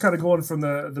maybe just kind of going from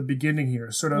the beginning here,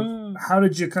 sort of how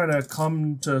did you kind of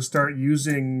come to start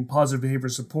using positive behavior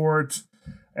support,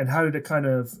 and how did it kind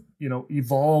of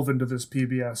evolve into this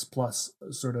PBS plus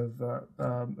sort of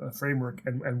framework,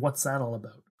 and what's that all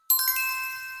about?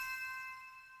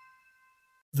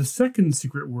 The second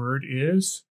secret word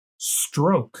is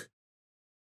stroke.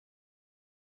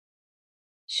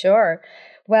 Sure.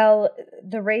 Well,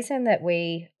 the reason that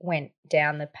we went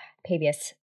down the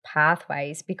PBS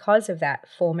pathway is because of that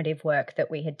formative work that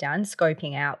we had done,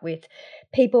 scoping out with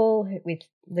people with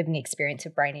living experience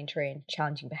of brain injury and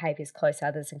challenging behaviours, close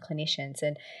others and clinicians,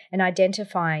 and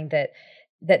identifying that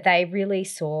they really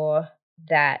saw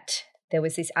that there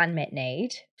was this unmet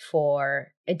need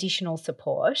for additional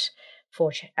support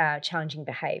for challenging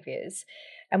behaviours.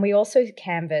 And we also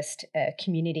canvassed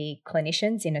community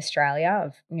clinicians in Australia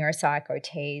of neuropsych,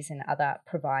 OTs and other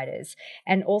providers,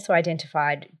 and also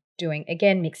identified, doing,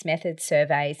 again, mixed methods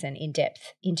surveys and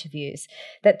in-depth interviews,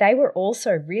 that they were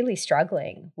also really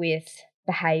struggling with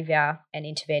behaviour and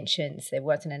interventions. There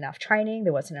wasn't enough training,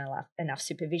 there wasn't enough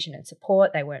supervision and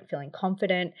support, they weren't feeling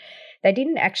confident. They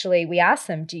didn't actually, we asked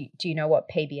them, do you know what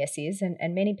PBS is? And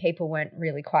many people weren't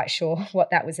really quite sure what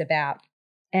that was about.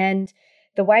 And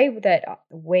the way that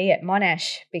we at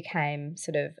Monash became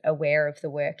sort of aware of the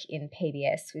work in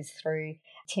PBS was through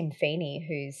Tim Feeney,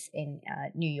 who's in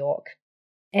New York.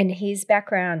 And his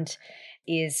background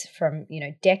is from,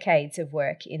 decades of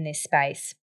work in this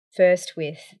space. first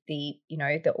with the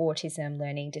autism,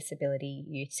 learning disability,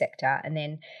 youth sector, and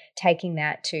then taking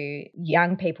that to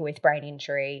young people with brain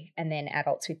injury and then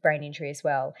adults with brain injury as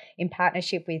well, in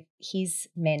partnership with his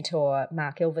mentor,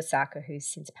 Mark Ilvasaker, who's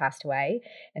since passed away.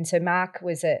 And so Mark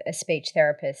was a speech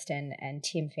therapist and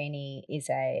Tim Feeney is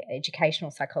a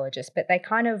educational psychologist, but they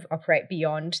kind of operate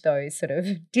beyond those sort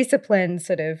of disciplines,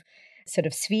 sort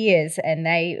of spheres, and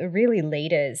they are really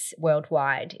leaders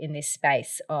worldwide in this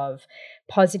space of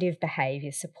positive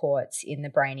behaviour supports in the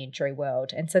brain injury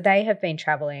world. And so they have been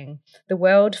travelling the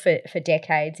world for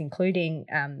decades, including,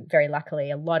 very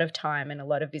luckily, a lot of time and a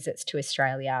lot of visits to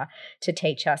Australia to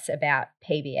teach us about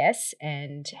PBS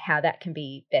and how that can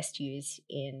be best used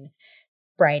in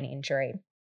brain injury.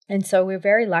 And so we're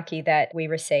very lucky that we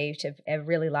received a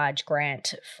really large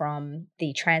grant from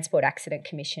the Transport Accident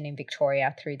Commission in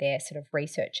Victoria through their sort of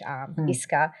research arm,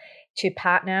 ISCA, to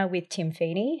partner with Tim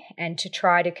Feeney and to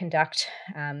try to conduct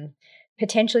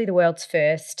potentially the world's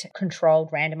first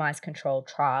randomised controlled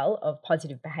trial of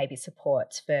positive behaviour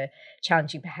supports for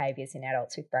challenging behaviours in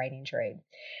adults with brain injury.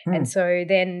 And so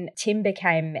then Tim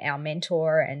became our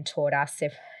mentor and taught us,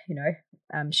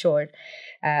 I'm sure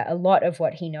a lot of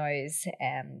what he knows.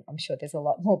 I'm sure there's a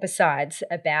lot more besides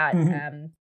about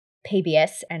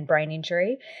PBS and brain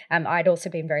injury. I'd also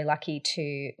been very lucky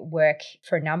to work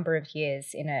for a number of years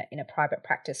in a private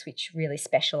practice which really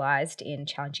specialised in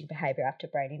challenging behaviour after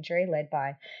brain injury, led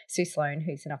by Sue Sloan,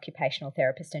 who's an occupational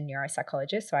therapist and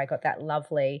neuropsychologist. So I got that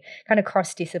lovely kind of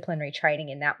cross-disciplinary training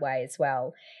in that way as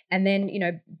well. And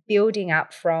then, building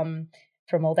up from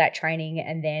all that training,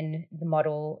 and then the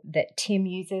model that Tim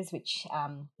uses, which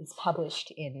is published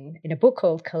in a book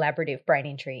called Collaborative Brain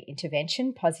Injury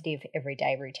Intervention, Positive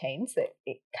Everyday Routines, that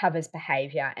it covers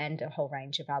behaviour and a whole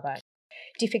range of other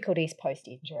difficulties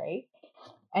post-injury.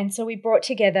 And so we brought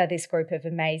together this group of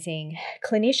amazing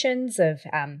clinicians, of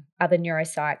other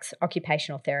neuropsychs,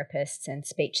 occupational therapists and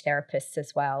speech therapists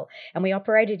as well. And we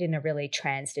operated in a really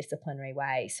transdisciplinary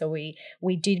way. So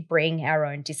we did bring our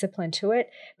own discipline to it,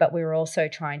 but we were also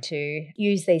trying to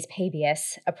use these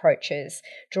PBS approaches,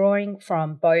 drawing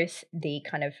from both the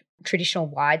kind of traditional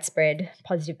widespread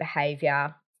positive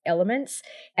behaviour elements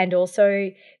and also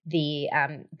the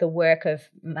work of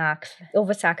Mark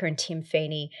Ilvasaker and Tim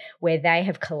Feeney, where they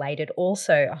have collated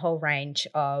also a whole range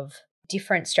of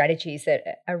different strategies that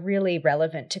are really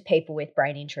relevant to people with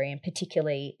brain injury, and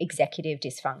particularly executive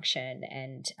dysfunction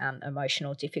and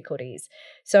emotional difficulties.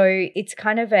 So it's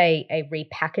kind of a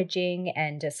repackaging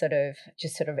and a sort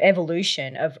of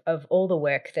evolution of all the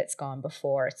work that's gone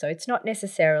before. So it's not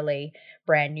necessarily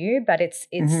brand new, but it's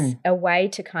a way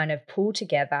to kind of pull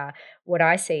together what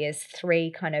I see as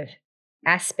three kind of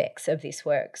aspects of this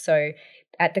work. So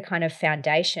at the kind of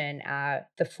foundation are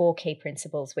the four key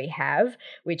principles we have,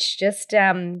 which just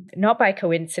not by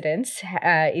coincidence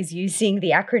is using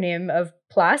the acronym of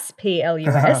PLUS,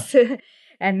 PLUS,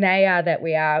 and they are that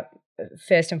we are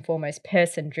first and foremost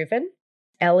person-driven.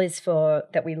 L is for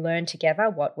that we learn together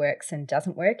what works and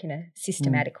doesn't work in a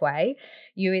systematic way.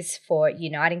 U is for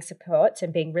uniting supports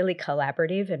and being really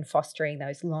collaborative and fostering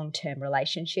those long-term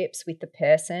relationships with the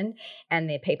person and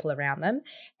their people around them.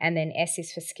 And then S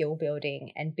is for skill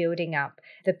building and building up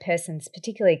the person's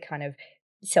particularly kind of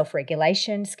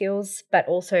self-regulation skills, but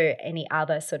also any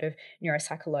other sort of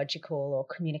neuropsychological or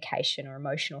communication or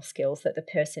emotional skills that the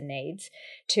person needs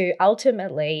to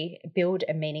ultimately build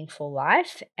a meaningful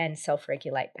life and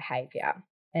self-regulate behaviour.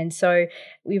 And so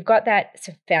we've got that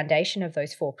foundation of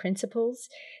those four principles.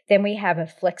 Then we have a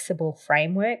flexible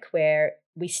framework where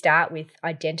we start with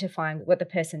identifying what the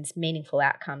person's meaningful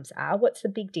outcomes are. What's the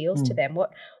big deals to them?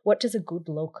 What does a good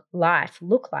life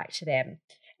look like to them?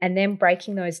 And then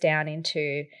breaking those down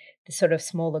into the sort of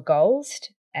smaller goals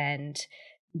and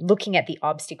looking at the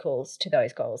obstacles to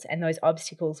those goals. And those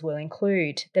obstacles will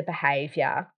include the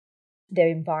behaviour, the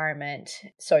environment,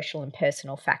 social and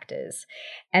personal factors,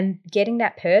 and getting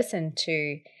that person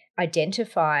to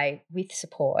identify with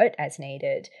support as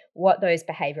needed what those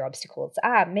behaviour obstacles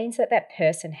are means that that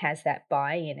person has that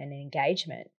buy-in and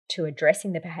engagement to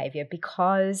addressing the behaviour,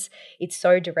 because it's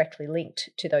so directly linked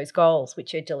to those goals,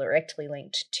 which are directly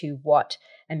linked to what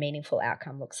a meaningful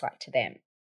outcome looks like to them.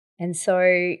 And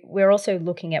so we're also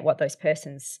looking at what those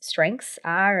person's strengths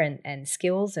are and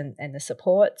skills and the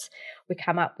supports. We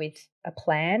come up with a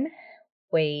plan.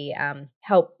 We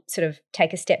help sort of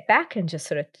take a step back and just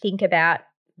sort of think about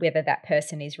whether that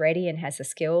person is ready and has the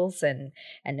skills and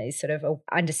is sort of a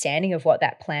understanding of what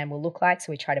that plan will look like.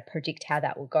 So we try to predict how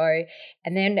that will go.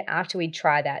 And then after we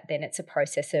try that, then it's a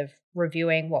process of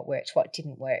reviewing what worked, what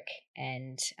didn't work,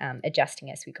 and adjusting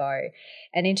as we go.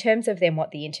 And in terms of then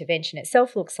what the intervention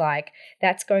itself looks like,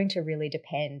 that's going to really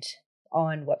depend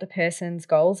on what the person's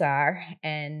goals are.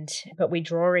 But we're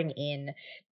drawing in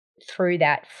through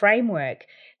that framework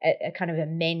a kind of a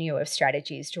menu of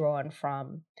strategies drawn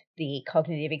from the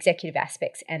cognitive executive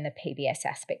aspects and the PBS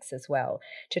aspects as well,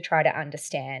 to try to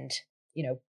understand,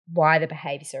 why the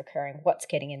behaviors are occurring, what's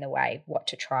getting in the way, what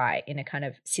to try in a kind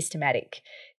of systematic,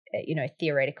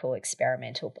 theoretical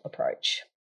experimental approach.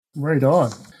 Right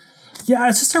on. Yeah,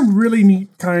 it's just a really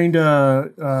neat kind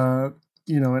of,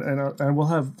 and we'll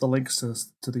have the links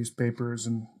to these papers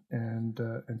and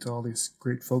to all these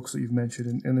great folks that you've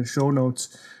mentioned in the show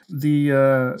notes.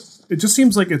 It just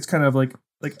seems like it's kind of like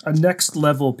a next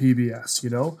level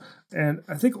PBS, And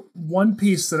I think one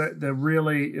piece that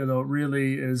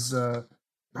really is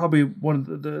probably one of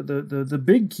the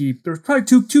big key. There's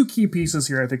probably two key pieces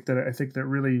here. I think that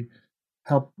really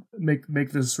help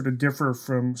make this sort of differ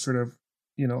from sort of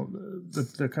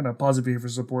the kind of positive behavior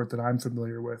support that I'm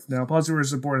familiar with. Now, positive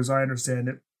behavior support, as I understand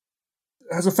it,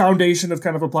 has a foundation of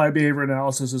kind of applied behavior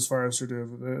analysis as far as sort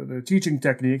of the teaching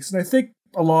techniques. And I think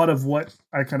a lot of what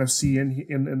I kind of see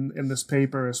in this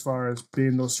paper as far as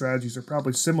being those strategies are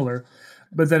probably similar,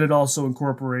 but then it also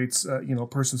incorporates,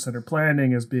 person-centered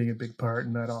planning as being a big part.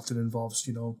 And that often involves,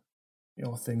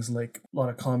 things like a lot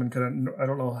of common kind of, I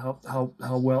don't know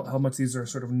how much these are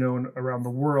sort of known around the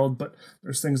world, but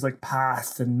there's things like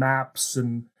path and maps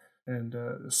and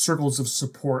circles of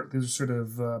support. These are sort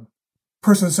of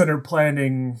person-centered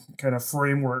planning kind of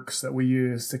frameworks that we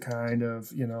use to kind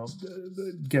of,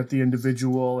 get the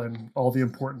individual and all the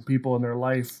important people in their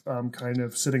life kind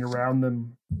of sitting around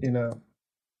them in a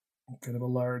kind of a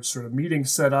large sort of meeting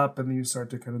set up, and then you start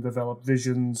to kind of develop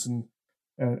visions and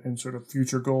sort of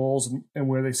future goals and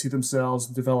where they see themselves,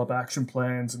 and develop action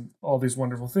plans and all these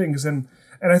wonderful things. And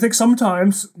I think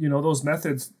sometimes, those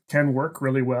methods can work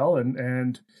really well.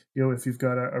 And if you've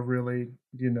got a really,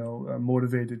 a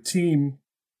motivated team,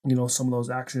 some of those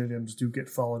action items do get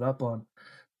followed up on.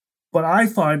 But I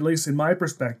find, at least in my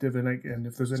perspective, and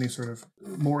if there's any sort of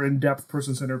more in-depth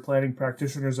person-centered planning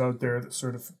practitioners out there that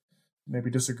sort of maybe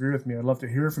disagree with me, I'd love to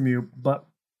hear from you. But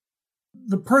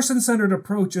the person-centered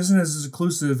approach isn't as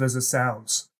inclusive as it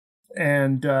sounds.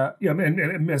 And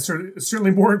it's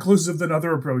certainly more inclusive than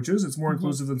other approaches. It's more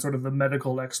inclusive than sort of the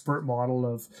medical expert model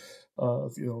of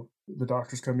the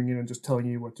doctors coming in and just telling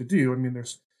you what to do. I mean,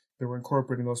 they were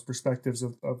incorporating those perspectives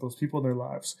of those people in their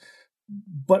lives.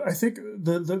 But I think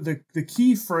the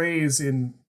key phrase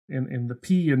in the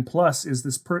P and plus is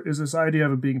this idea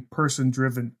of it being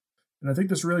person-driven. And I think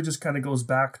this really just kind of goes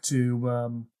back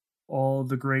to all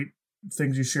the great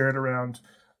things you shared around,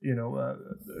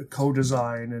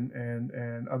 co-design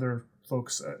and other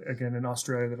folks again in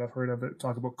Australia that I've heard of that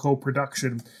talk about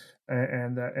co-production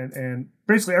and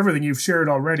basically everything you've shared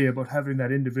already about having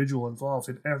that individual involved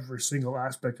in every single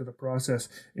aspect of the process,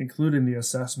 including the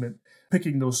assessment,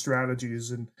 picking those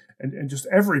strategies, and just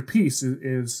every piece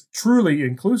is truly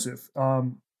inclusive.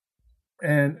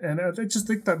 And I just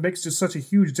think that makes just such a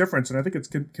huge difference. And I think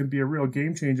it can be a real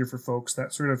game changer for folks,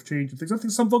 that sort of change of things. I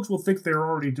think some folks will think they're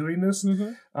already doing this.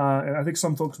 And I think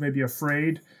some folks may be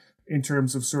afraid in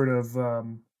terms of sort of,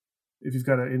 if you've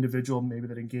got an individual maybe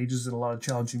that engages in a lot of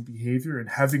challenging behavior and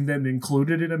having them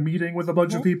included in a meeting with a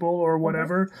bunch of people or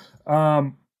whatever.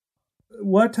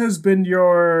 What has been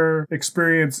your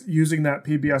experience using that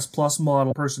PBS Plus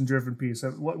model, person-driven piece?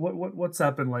 What's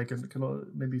that been like, and kind of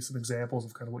maybe some examples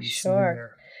of kind of what you've seen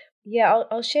there? Yeah,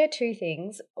 I'll share two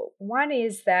things. One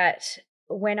is that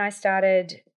when I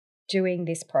started doing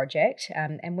this project,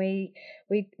 and we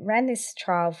ran this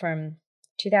trial from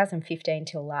 2015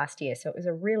 till last year, so it was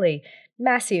a really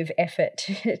massive effort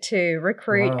to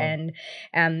recruit and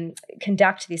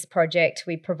conduct this project.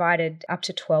 We provided up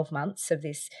to 12 months of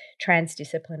this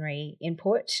transdisciplinary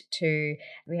input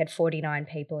we had 49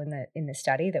 people in the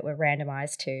study that were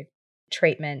randomized to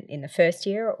treatment in the first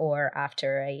year or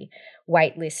after a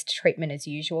waitlist treatment as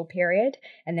usual period.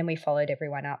 And then we followed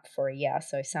everyone up for a year.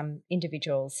 So some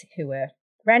individuals who were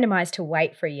randomized to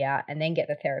wait for a year and then get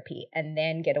the therapy and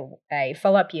then get a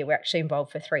follow-up year were actually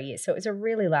involved for 3 years. So it was a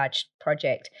really large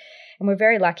project. And we're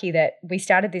very lucky that we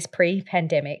started this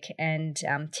pre-pandemic, and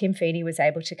Tim Feeney was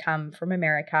able to come from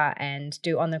America and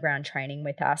do on-the-ground training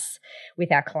with us,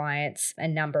 with our clients, a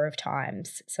number of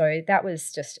times. So that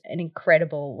was just an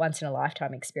incredible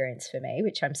once-in-a-lifetime experience for me,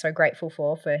 which I'm so grateful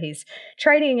for his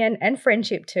training and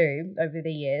friendship too over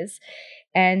the years.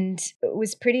 And it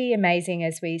was pretty amazing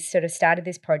as we sort of started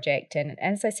this project. And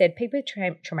as I said, people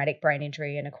with traumatic brain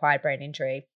injury and acquired brain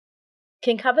injury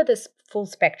can cover this full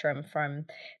spectrum from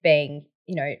being,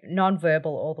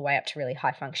 non-verbal all the way up to really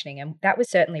high functioning. And that was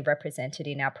certainly represented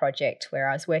in our project, where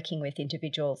I was working with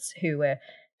individuals who were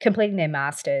completing their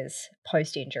masters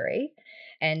post-injury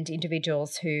and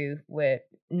individuals who were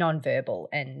non-verbal.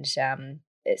 And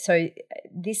so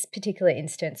this particular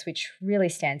instance, which really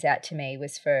stands out to me,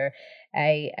 was for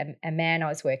a man I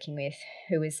was working with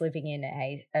who was living in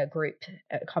a group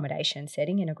accommodation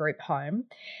setting in a group home,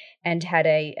 and had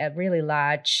a really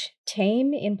large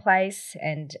team in place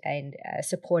and a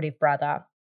supportive brother.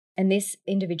 And this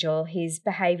individual, his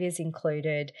behaviours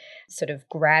included sort of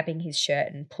grabbing his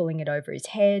shirt and pulling it over his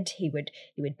head. He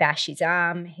would bash his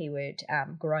arm. He would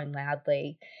groan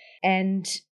loudly. And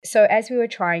so as we were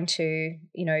trying to,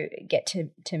 get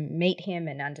to meet him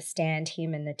and understand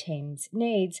him and the team's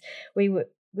needs, we were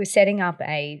setting up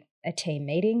a team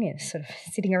meeting and sort of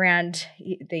sitting around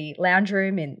the lounge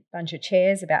room in a bunch of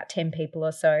chairs, about 10 people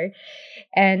or so.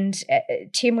 And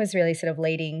Tim was really sort of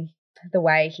leading the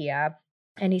way here.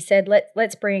 And he said,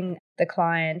 let's bring the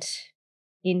client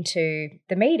into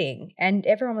the meeting. And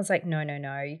everyone was like, no,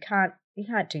 you can't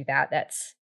do that.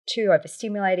 That's too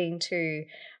overstimulating, too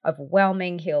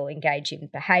overwhelming. He'll engage in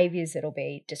behaviours that'll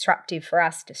be disruptive for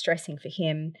us, distressing for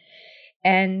him.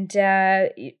 And,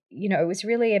 it was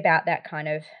really about that kind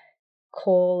of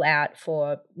call out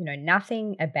for,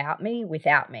 nothing about me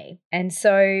without me. And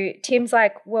so Tim's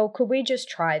like, well, could we just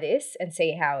try this and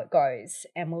see how it goes?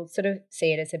 And we'll sort of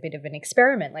see it as a bit of an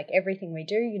experiment. Like everything we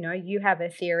do, you have a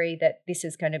theory that this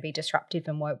is going to be disruptive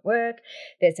and won't work.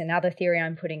 There's another theory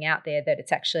I'm putting out there that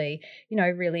it's actually,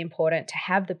 really important to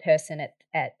have the person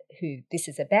at who this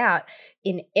is about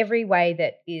in every way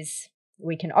that is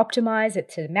we can optimize it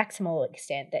to the maximal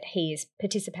extent that he is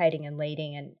participating and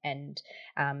leading and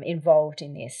involved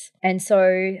in this. And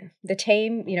so the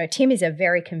team, Tim is a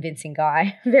very convincing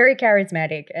guy, very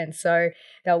charismatic. And so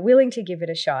they're willing to give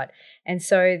it a shot. And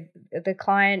so the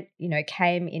client,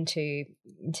 came into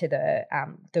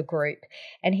the group,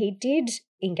 and he did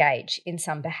engage in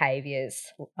some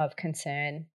behaviors of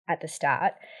concern at the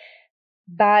start.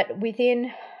 But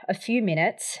within a few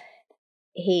minutes,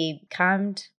 he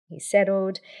calmed, he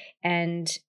settled.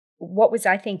 And what was,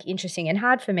 I think, interesting and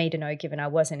hard for me to know, given I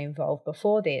wasn't involved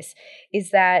before this,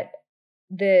 is that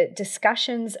the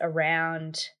discussions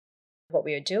around what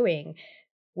we were doing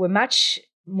were much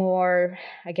more,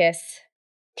 I guess,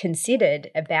 considered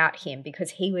about him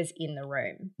because he was in the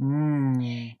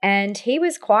room. And he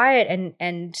was quiet,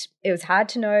 and it was hard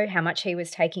to know how much he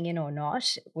was taking in or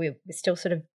not. We still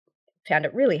sort of found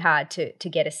it really hard to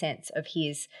get a sense of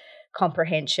his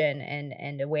comprehension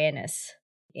and awareness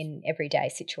in everyday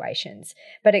situations.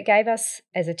 But it gave us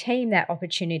as a team that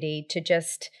opportunity to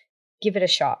just give it a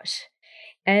shot.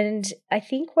 And I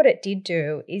think what it did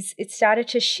do is it started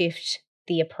to shift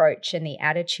the approach and the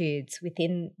attitudes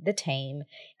within the team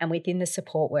and within the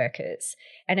support workers.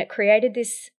 And it created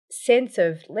this sense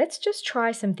of, let's just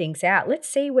try some things out. Let's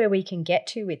see where we can get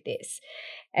to with this.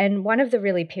 And one of the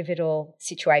really pivotal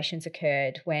situations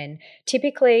occurred when,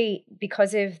 typically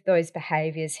because of those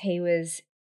behaviours, he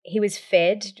was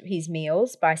fed his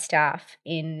meals by staff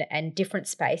in a different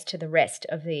space to the rest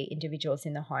of the individuals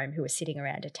in the home who were sitting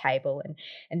around a table,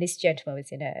 and this gentleman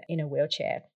was in a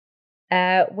wheelchair.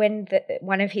 When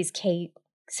one of his key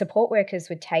support workers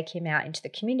would take him out into the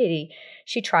community,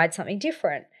 she tried something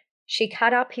different. She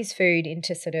cut up his food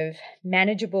into sort of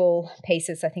manageable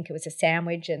pieces. I think it was a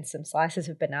sandwich and some slices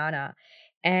of banana.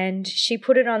 And she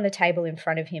put it on the table in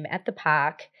front of him at the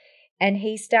park, and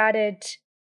he started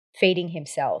feeding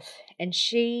himself. And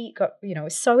she got,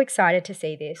 was so excited to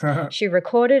see this. She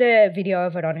recorded a video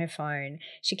of it on her phone.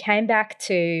 She came back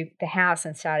to the house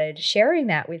and started sharing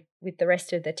that with the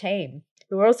rest of the team,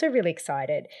 who were also really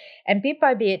excited. And bit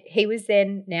by bit, he was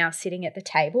then now sitting at the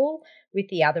table with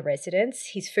the other residents.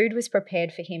 His food was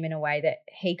prepared for him in a way that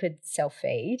he could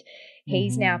self-feed.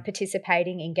 He's now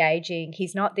participating, engaging.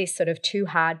 He's not this sort of too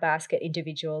hard basket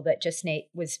individual that just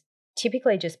was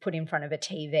typically just put in front of a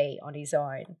TV on his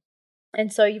own.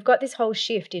 And so you've got this whole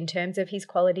shift in terms of his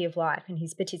quality of life and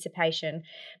his participation,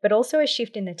 but also a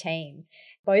shift in the team,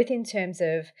 both in terms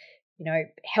of,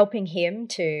 helping him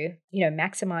to,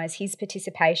 maximize his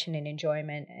participation and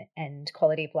enjoyment and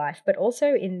quality of life, but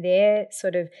also in their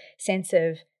sort of sense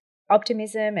of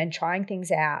optimism and trying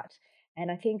things out. And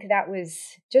I think that was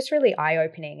just really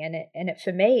eye-opening. And it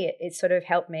for me, it sort of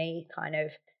helped me kind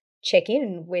of check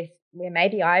in with where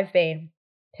maybe I've been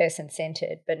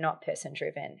person-centered but not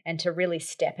person-driven, and to really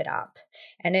step it up.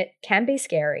 And it can be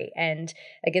scary. And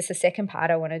I guess the second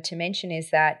part I wanted to mention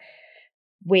is that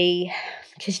we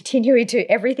continue to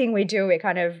everything we do, we're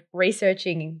kind of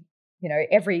researching,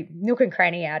 every nook and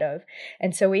cranny out of.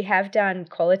 And so we have done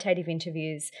qualitative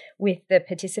interviews with the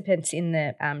participants in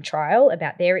the trial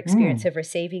about their experience of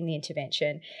receiving the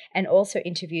intervention, and also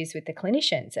interviews with the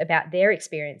clinicians about their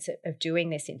experience of doing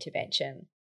this intervention.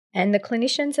 And the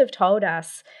clinicians have told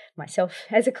us, myself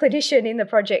as a clinician in the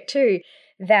project too,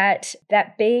 that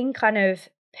being kind of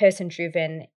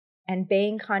person-driven and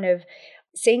being kind of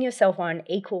seeing yourself on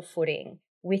equal footing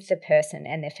with the person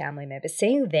and their family members,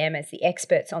 seeing them as the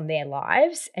experts on their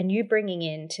lives, and you bringing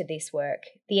into this work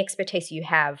the expertise you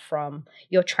have from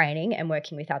your training and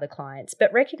working with other clients,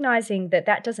 but recognizing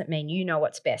that doesn't mean you know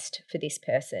what's best for this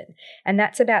person. And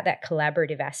that's about that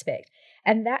collaborative aspect.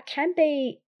 And that can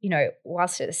be,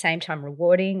 whilst at the same time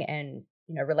rewarding and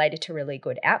related to really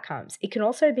good outcomes, it can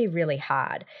also be really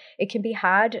hard. It can be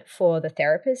hard for the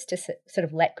therapist to sort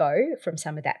of let go from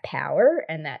some of that power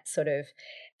and that sort of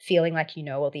feeling like you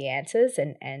know all the answers,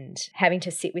 and having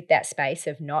to sit with that space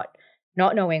of not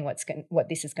knowing what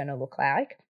this is going to look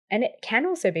like. And it can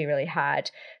also be really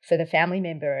hard for the family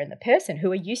member and the person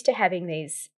who are used to having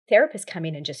these therapists come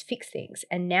in and just fix things.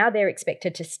 And now they're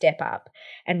expected to step up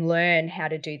and learn how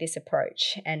to do this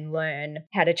approach and learn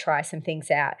how to try some things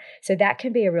out. So that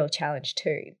can be a real challenge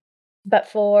too. But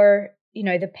for,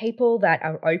 the people that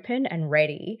are open and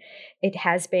ready, it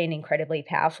has been incredibly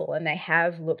powerful. And they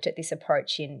have looked at this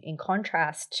approach in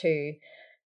contrast to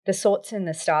the sorts and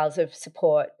the styles of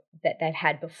support that they've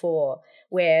had before,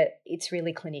 where it's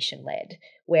really clinician-led,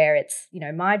 where it's,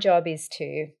 my job is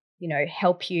to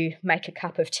help you make a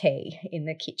cup of tea in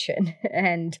the kitchen.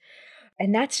 And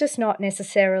that's just not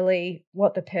necessarily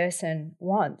what the person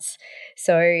wants.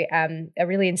 So a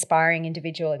really inspiring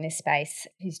individual in this space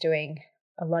who's doing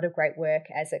a lot of great work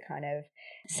as a kind of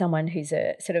someone who's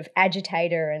a sort of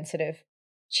agitator and sort of,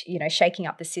 shaking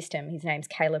up the system. His name's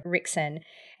Caleb Rickson,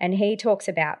 and he talks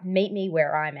about meet me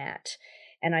where I'm at.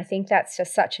 And I think that's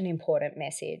just such an important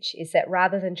message, is that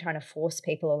rather than trying to force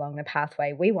people along the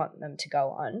pathway we want them to go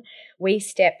on, we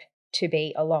step to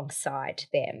be alongside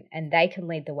them, and they can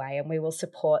lead the way, and we will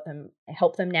support them,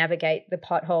 help them navigate the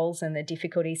potholes and the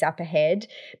difficulties up ahead.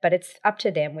 But it's up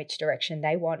to them which direction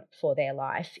they want for their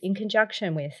life, in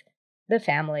conjunction with the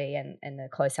family and the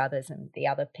close others and the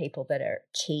other people that are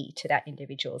key to that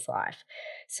individual's life.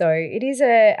 So it is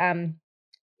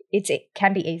it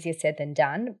can be easier said than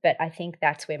done, but I think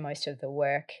that's where most of the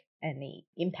work and the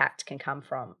impact can come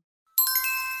from.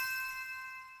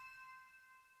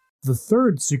 The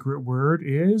third secret word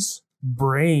is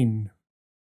brain.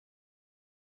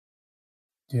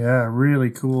 Yeah, really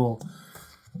cool.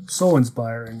 So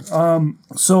inspiring.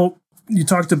 So you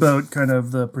talked about kind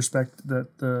of the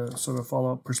the sort of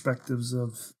follow-up perspectives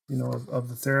of of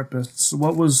the therapists.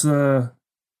 What was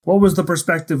the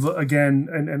perspective again?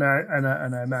 And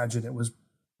I imagine it was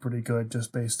pretty good,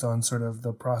 just based on sort of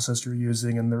the process you're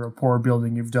using and the rapport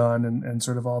building you've done and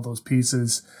sort of all those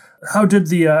pieces. How did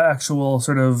the actual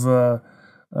sort of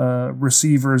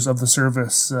receivers of the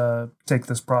service take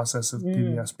this process of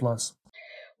PBS Plus?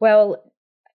 Well,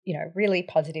 really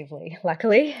positively,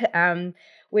 luckily.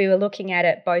 We were looking at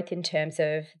it both in terms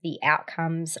of the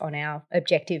outcomes on our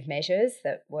objective measures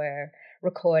that were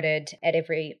recorded at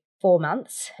every 4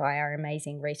 months by our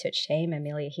amazing research team,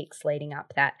 Amelia Hicks leading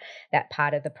up that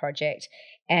part of the project.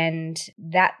 And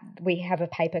that we have a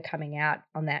paper coming out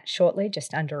on that shortly,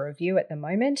 just under review at the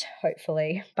moment.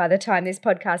 Hopefully by the time this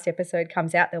podcast episode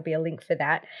comes out, there'll be a link for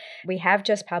that. We have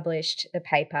just published the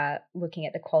paper looking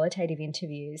at the qualitative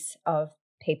interviews of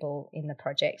people in the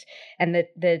project. And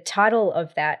the title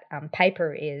of that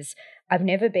paper is "I've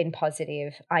Never Been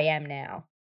Positive, I Am Now."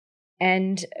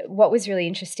 And what was really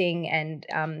interesting, and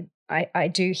I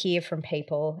do hear from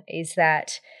people, is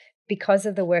that because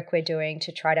of the work we're doing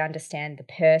to try to understand the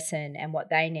person and what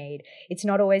they need, it's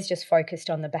not always just focused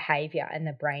on the behavior and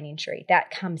the brain injury. That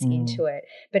comes into it.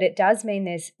 But it does mean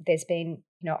there's been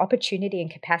opportunity and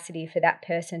capacity for that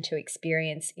person to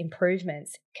experience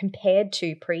improvements compared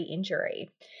to pre-injury.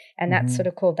 And that's sort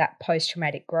of called that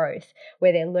post-traumatic growth,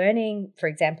 where they're learning, for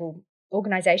example,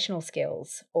 organizational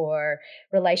skills or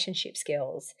relationship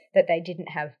skills that they didn't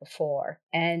have before.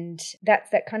 And that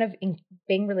kind of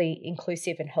being really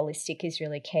inclusive and holistic is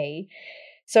really key.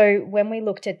 So when we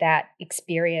looked at that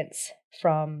experience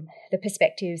from the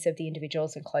perspectives of the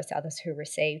individuals and close others who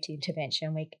received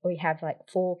intervention, we have like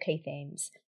 4 key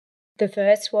themes. The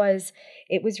first was,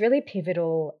 it was really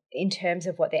pivotal in terms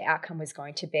of what their outcome was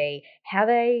going to be, how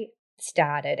they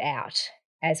started out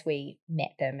as we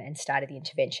met them and started the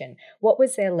intervention, what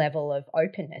was their level of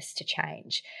openness to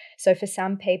change? So for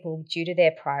some people, due to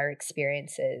their prior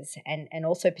experiences and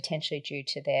also potentially due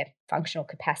to their functional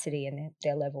capacity and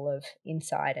their level of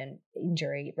insight and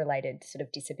injury-related sort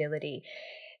of disability,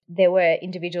 there were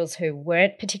individuals who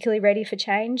weren't particularly ready for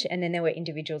change, and then there were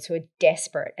individuals who were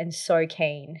desperate and so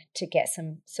keen to get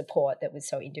some support that was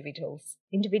so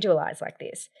individualized like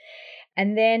this.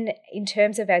 And then in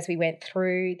terms of as we went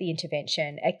through the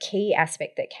intervention, a key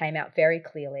aspect that came out very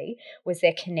clearly was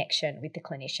their connection with the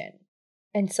clinician.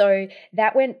 And so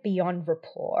that went beyond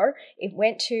rapport. It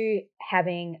went to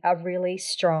having a really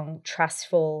strong,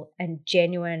 trustful, and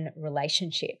genuine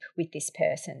relationship with this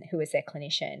person who was their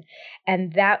clinician.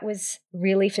 And that was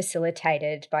really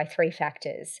facilitated by three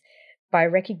factors: by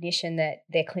recognition that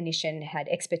their clinician had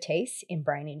expertise in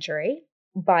brain injury,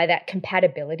 by that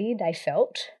compatibility they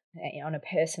felt on a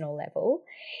personal level,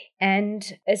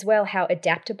 and as well how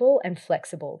adaptable and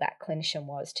flexible that clinician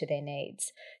was to their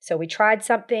needs. So we tried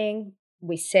something,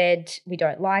 we said we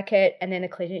don't like it, and then the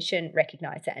clinician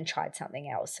recognized that and tried something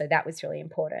else. So that was really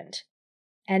important.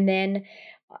 And then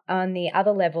on the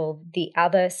other level, the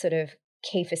other sort of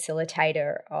key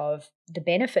facilitator of the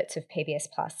benefits of PBS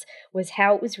Plus was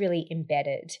how it was really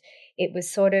embedded. It was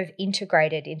sort of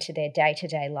integrated into their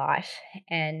day-to-day life,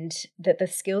 and that the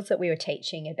skills that we were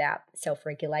teaching about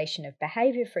self-regulation of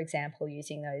behaviour, for example,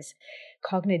 using those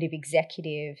cognitive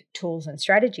executive tools and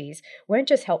strategies, weren't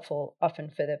just helpful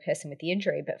often for the person with the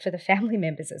injury, but for the family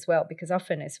members as well, because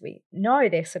often, as we know,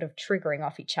 they're sort of triggering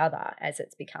off each other as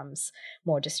it becomes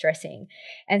more distressing.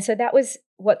 And so that was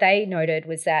what they noted,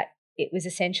 was that it was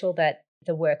essential that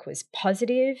the work was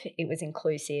positive, it was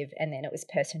inclusive, and then it was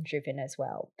person-driven as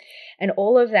well. And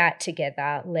all of that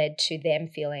together led to them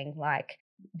feeling like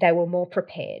they were more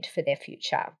prepared for their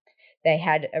future. They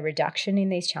had a reduction in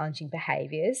these challenging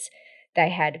behaviours. They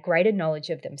had greater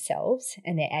knowledge of themselves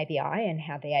and their ABI and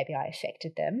how the ABI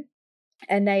affected them.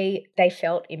 And they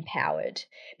felt empowered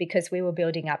because we were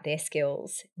building up their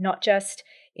skills, not just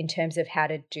in terms of how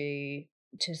to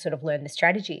sort of learn the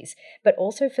strategies, but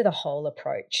also for the whole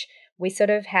approach. We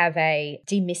sort of have a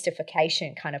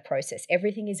demystification kind of process.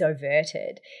 Everything is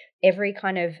overted. Every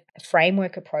kind of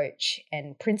framework approach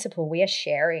and principle we are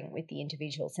sharing with the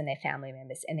individuals and their family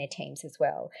members and their teams as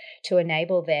well, to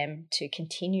enable them to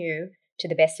continue to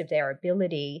the best of their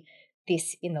ability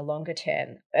this in the longer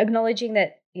term, acknowledging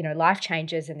that, life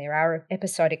changes and there are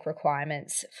episodic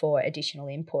requirements for additional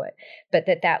input, but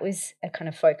that was a kind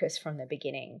of focus from the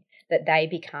beginning, that they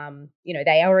become,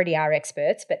 they already are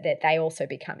experts, but that they also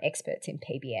become experts in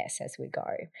PBS as we go.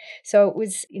 So it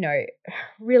was,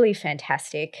 really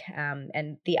fantastic.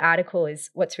 And the article is,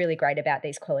 what's really great about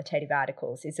these qualitative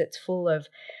articles is it's full of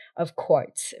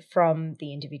quotes from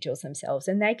the individuals themselves,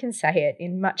 and they can say it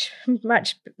in much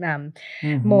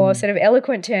more sort of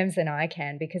eloquent terms than I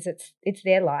can, because it's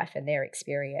their life and their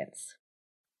experience.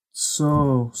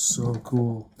 So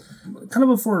cool. Kind of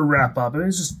before we wrap up, and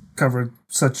it's just covered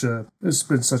it's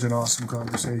been such an awesome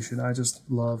conversation. I just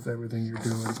love everything you're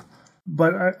doing.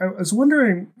 But I was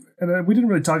wondering, and we didn't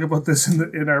really talk about this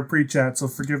in our pre-chat, so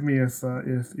forgive me if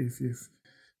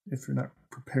you're not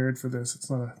prepared for this. It's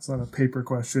not a paper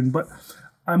question, but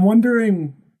I'm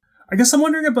wondering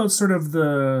about sort of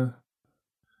the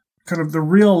kind of the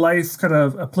real life kind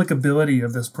of applicability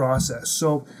of this process.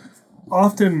 So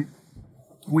often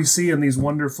we see in these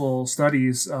wonderful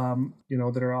studies,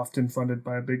 that are often funded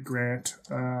by a big grant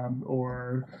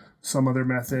or some other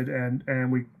method,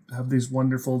 and we have these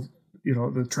wonderful,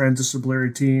 the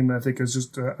transdisciplinary team I think is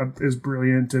just is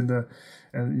brilliant,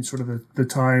 and sort of the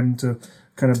time to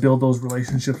kind of build those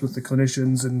relationships with the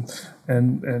clinicians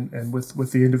and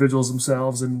with the individuals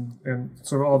themselves and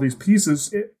sort of all these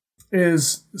pieces. It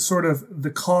is sort of the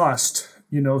cost,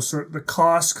 the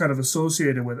cost kind of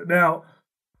associated with it. Now,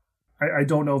 I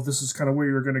don't know if this is kind of where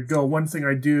you're going to go. One thing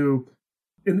I do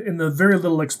in the very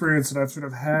little experience that I've sort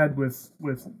of had with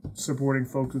supporting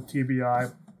folks with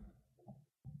TBI,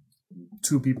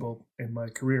 2 people in my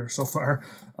career so far,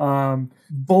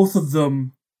 both of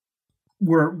them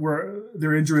were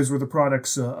their injuries were the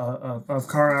products of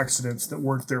car accidents that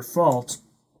weren't their fault.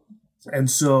 And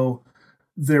so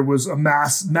there was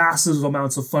massive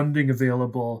amounts of funding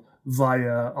available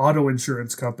via auto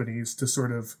insurance companies to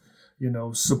sort of,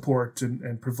 support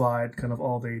and provide kind of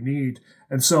all they need.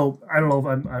 And so I don't know if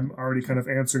I'm already kind of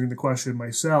answering the question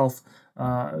myself,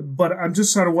 but I'm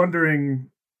just sort of wondering,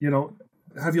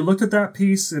 have you looked at that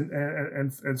piece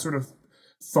and sort of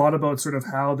thought about sort of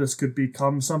how this could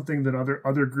become something that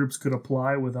other groups could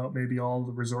apply without maybe all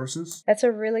the resources? That's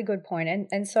a really good point,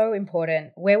 and so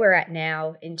important where we're at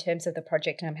now in terms of the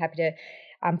project. And I'm happy to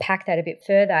unpack that a bit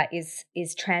further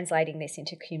is translating this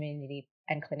into community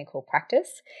and clinical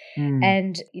practice.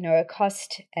 And, a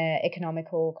cost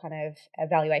economical kind of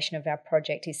evaluation of our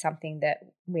project is something that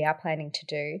we are planning to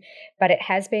do, but it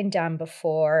has been done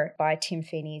before by Tim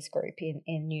Feeney's group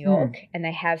in New York, and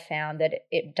they have found that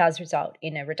it does result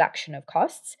in a reduction of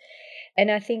costs. And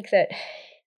I think that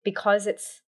because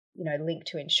it's, linked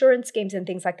to insurance schemes and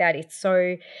things like that, it's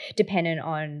so dependent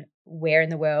on where in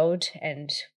the world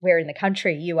and where in the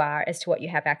country you are as to what you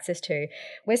have access to.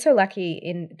 We're so lucky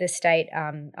in the state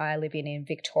I live in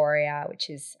Victoria, which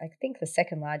is, I think, the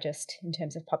second largest in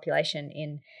terms of population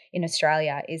in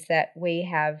Australia, is that we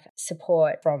have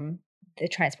support from the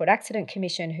Transport Accident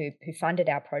Commission who funded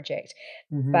our project,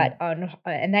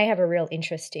 and they have a real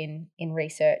interest in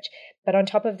research. But on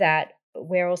top of that,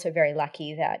 we're also very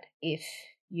lucky that if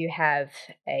you have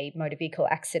a motor vehicle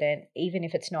accident, even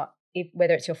if it's not,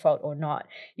 whether it's your fault or not,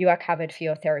 you are covered for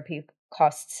your therapy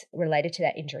costs related to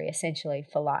that injury, essentially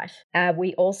for life.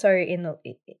 We also,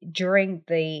 during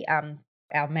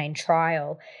our main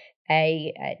trial,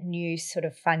 a new sort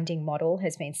of funding model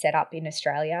has been set up in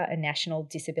Australia, a national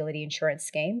disability insurance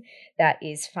scheme that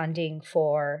is funding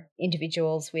for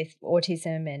individuals with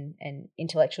autism and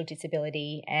intellectual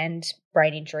disability and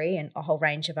brain injury and a whole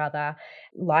range of other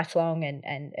lifelong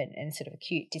and sort of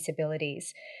acute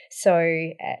disabilities. So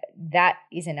that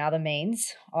is another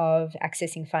means of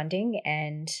accessing funding,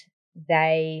 and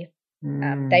they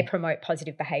promote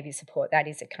positive behaviour support. That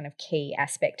is a kind of key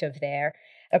aspect of their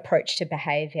approach to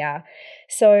behaviour.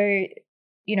 So,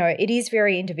 it is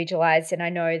very individualised, and I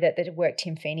know that the work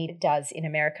Tim Feeney does in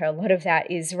America, a lot of that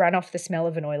is run off the smell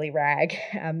of an oily rag.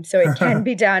 So it can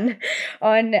be done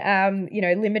on,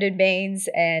 limited means,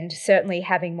 and certainly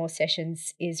having more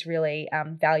sessions is really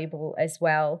valuable as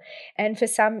well. And for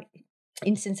some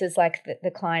instances like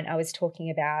the client I was talking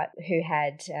about who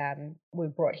had, we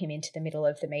brought him into the middle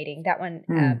of the meeting. That one,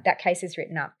 that case is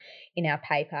written up in our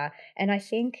paper. And I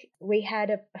think we had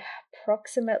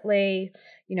approximately,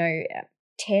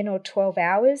 10 or 12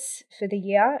 hours for the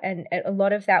year. And a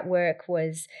lot of that work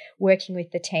was working with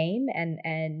the team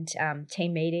and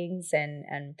team meetings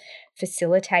and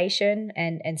facilitation.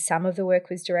 And some of the work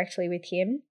was directly with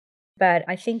him. But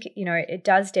I think, it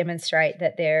does demonstrate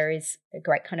that there is a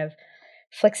great kind of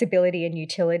flexibility and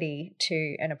utility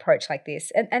to an approach like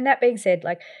this. And that being said,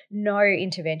 like, no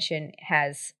intervention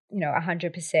has,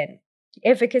 100%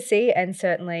 efficacy. And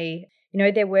certainly,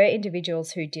 there were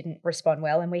individuals who didn't respond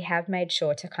well, and we have made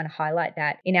sure to kind of highlight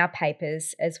that in our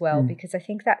papers as well, because I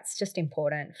think that's just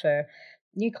important for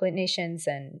new clinicians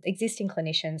and existing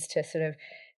clinicians to sort of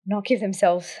not give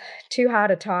themselves too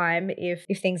hard a time if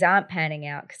things aren't panning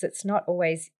out, because it's not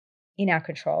always in our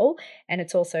control. And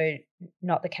it's also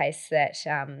not the case that,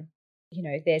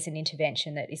 there's an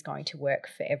intervention that is going to work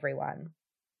for everyone.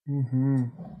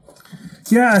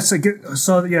 Yeah,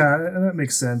 that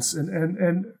makes sense.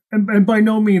 And by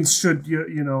no means should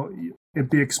it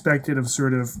be expected of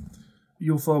sort of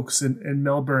you folks in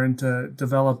Melbourne to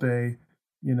develop a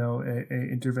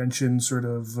intervention sort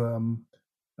of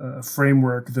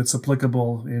framework that's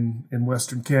applicable in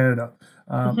Western Canada.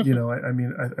 I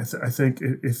think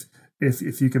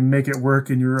if you can make it work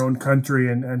in your own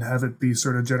country and have it be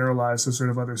sort of generalized to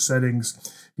sort of other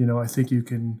settings, I think you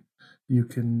can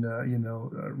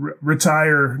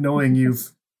retire knowing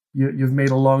you've made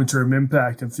a long-term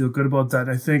impact and feel good about that.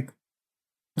 And I think,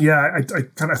 I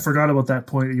kind of forgot about that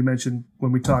point that you mentioned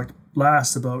when we talked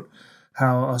last about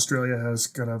how Australia has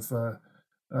kind of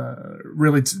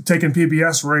really taken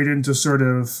PBS right into sort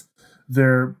of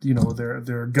their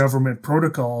government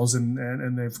protocols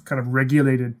and they've kind of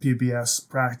regulated PBS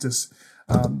practice,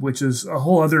 which is a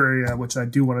whole other area which I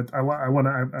do want to.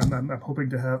 I'm hoping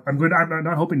to have. I'm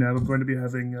not hoping to have. I'm going to be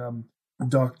having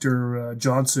Dr.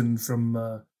 Johnson from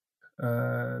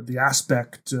the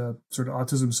Aspect sort of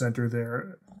autism center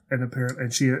there,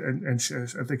 and she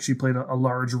I think she played a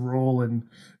large role in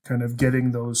kind of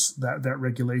getting that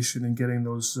regulation and getting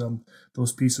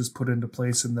those pieces put into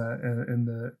place in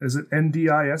the is it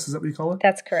NDIS, is that what you call it?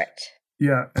 That's correct.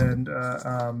 Yeah, and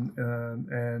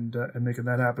making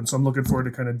that happen. So I'm looking forward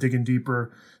to kind of digging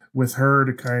deeper with her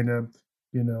to kind of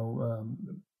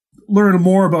learn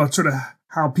more about sort of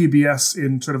how PBS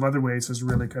in sort of other ways has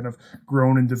really kind of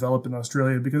grown and developed in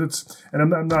Australia, because and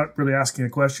I'm not really asking a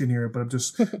question here, but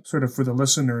just sort of for the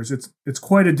listeners, it's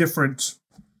quite a different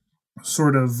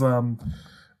sort of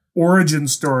origin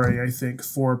story, I think,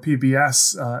 for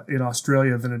PBS in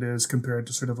Australia than it is compared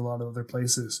to sort of a lot of other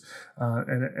places.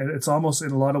 And it's almost,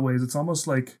 in a lot of ways, it's almost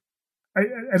like,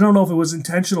 I don't know if it was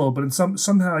intentional, but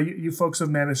somehow you folks have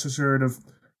managed to sort of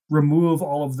remove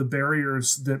all of the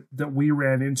barriers that we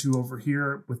ran into over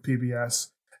here with PBS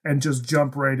and just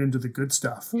jump right into the good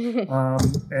stuff.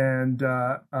 And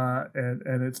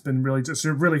it's been really just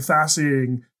really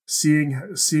fascinating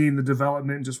seeing the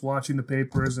development and just watching the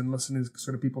papers and listening to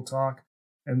sort of people talk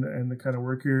and the kind of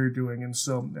work you're doing. And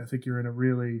so I think you're in a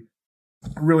really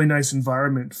nice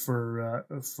environment for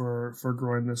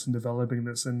growing this and developing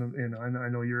this. And I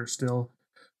know you're still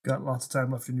got lots of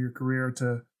time left in your career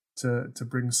to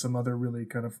bring some other really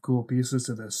kind of cool pieces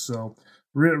to this. So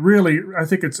really, I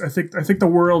think the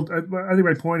world. I think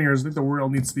my point here is I think the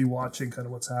world needs to be watching kind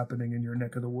of what's happening in your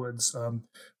neck of the woods,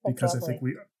 because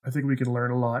Totally. I think we can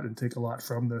learn a lot and take a lot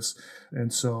from this.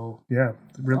 And so yeah,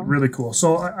 really cool.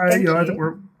 So I think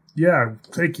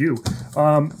thank you.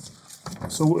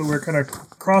 So we're kind of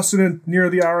crossing in near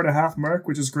the hour and a half mark,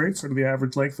 which is great, sort of the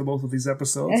average length of both of these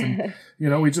episodes. And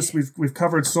we've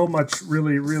covered so much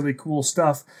really, really cool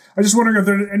stuff. I just wondering if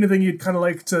there's anything you'd kind of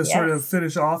like to sort of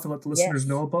finish off and let the listeners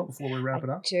know about before we wrap it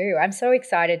up. I'm so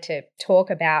excited to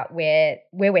talk about where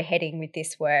we're heading with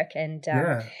this work, and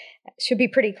it should be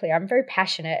pretty clear. I'm very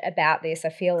passionate about this. I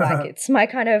feel like it's my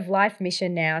kind of life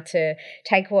mission now to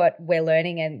take what we're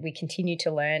learning and we continue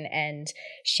to learn and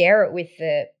share it with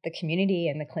the community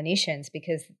and the clinicians,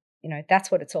 because that's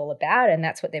what it's all about, and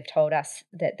that's what they've told us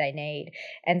that they need.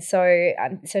 And so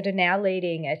to now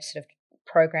leading a sort of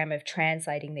program of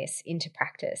translating this into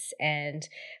practice. And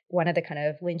one of the kind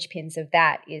of linchpins of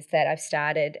that is that I've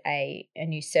started a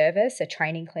new service, a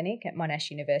training clinic at Monash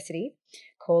University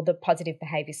called the Positive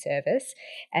Behaviour Service.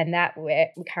 And that we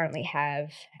currently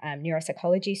have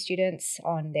neuropsychology students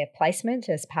on their placement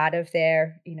as part of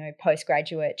their,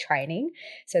 postgraduate training.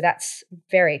 So that's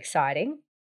very exciting.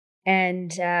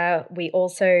 And we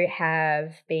also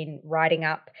have been writing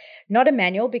up, not a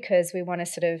manual, because we want to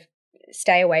sort of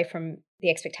stay away from the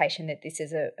expectation that this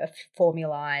is a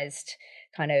formalized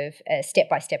kind of a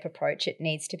step-by-step approach. It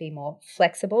needs to be more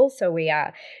flexible. So we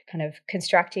are kind of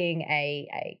constructing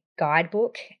a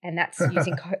guidebook, and that's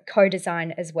using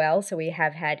co-design as well. So we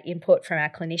have had input from our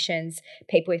clinicians,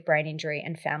 people with brain injury,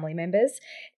 and family members.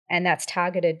 And that's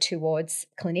targeted towards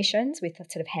clinicians with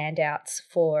sort of handouts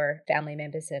for family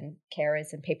members and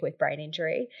carers and people with brain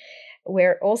injury.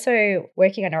 We're also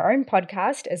working on our own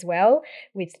podcast as well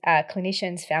with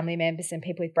clinicians, family members, and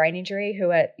people with brain injury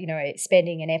who are,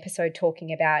 spending an episode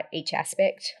talking about each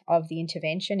aspect of the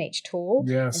intervention, each tool,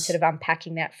 and sort of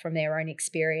unpacking that from their own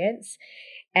experience.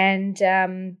 And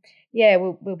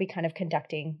we'll be kind of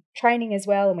conducting training as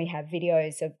well, and we have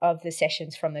videos of the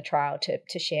sessions from the trial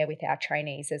to share with our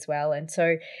trainees as well. And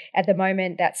so at the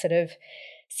moment, that's sort of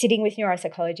sitting with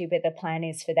neuropsychology, but the plan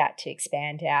is for that to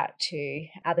expand out to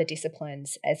other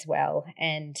disciplines as well.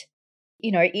 And,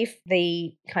 if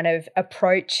the kind of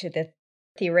approach, the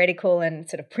theoretical and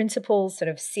sort of principles sort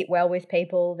of sit well with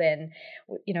people, then,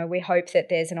 we hope that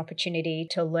there's an opportunity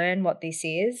to learn what this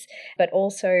is, but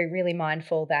also really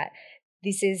mindful that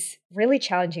this is really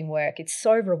challenging work. It's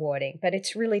so rewarding, but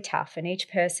it's really tough. And each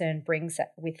person brings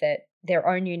with it their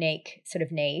own unique sort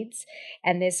of needs.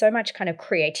 And there's so much kind of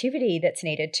creativity that's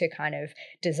needed to kind of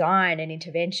design an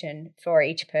intervention for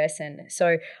each person.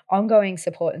 So ongoing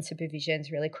support and supervision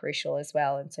is really crucial as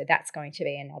well. And so that's going to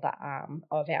be another arm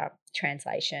of our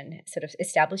translation, sort of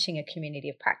establishing a community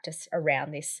of practice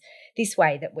around this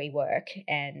way that we work,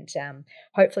 and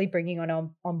hopefully bringing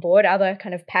on board other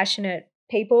kind of passionate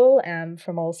people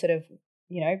from all sort of,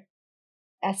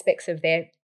 aspects of their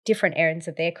different areas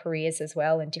of their careers as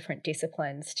well, and different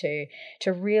disciplines to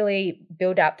really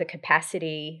build up the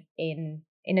capacity in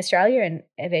Australia and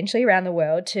eventually around the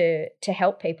world to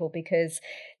help people, because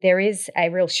there is a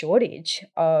real shortage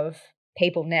of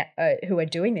people now who are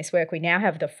doing this work. We now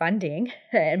have the funding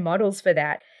and models for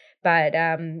that, but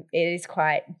it is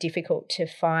quite difficult to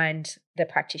find the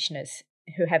practitioners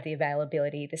who have the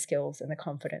availability, the skills, and the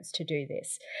confidence to do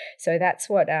this. So that's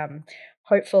what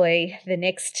hopefully the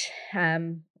next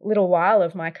little while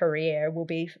of my career will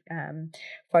be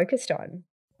focused on.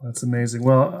 That's amazing.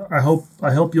 Well, I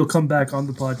hope you'll come back on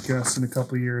the podcast in a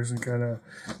couple of years and kind of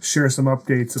share some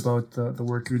updates about the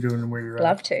work you're doing and where you're at.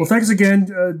 Love to. Well, thanks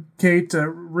again, Kate.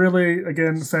 Really,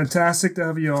 again, fantastic to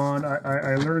have you on.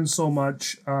 I learned so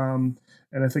much.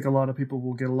 And I think a lot of people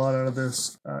will get a lot out of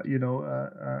this. I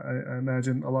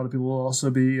imagine a lot of people will also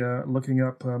be looking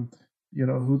up,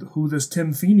 who this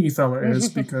Tim Feeney fella is,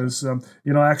 because,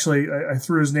 actually I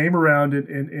threw his name around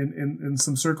in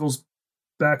some circles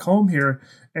back home here,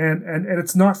 and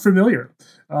it's not familiar.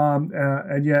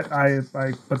 And yet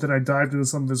but then I dived into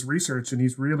some of his research, and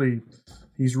he's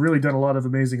really done a lot of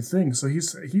amazing things. So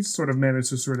he's sort of managed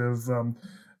to sort of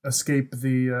escape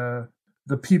the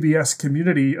the PBS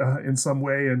community in some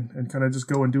way and kind of just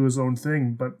go and do his own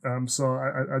thing. But so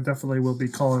I definitely will be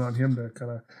calling on him to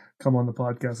kind of come on the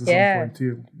podcast at some point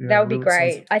too. Yeah, that would be really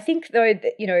great. I think though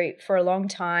that, for a long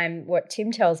time, what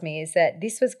Tim tells me is that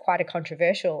this was quite a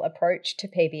controversial approach to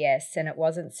PBS, and it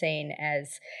wasn't seen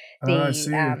as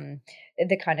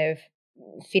the kind of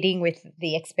fitting with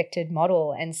the expected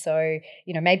model. And so,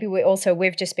 maybe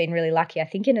we've just been really lucky. I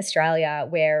think in Australia,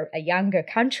 we're a younger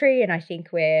country, and I think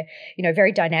we're,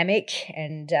 very dynamic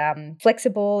and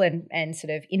flexible and sort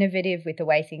of innovative with the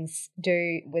way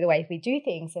we do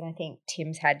things. And I think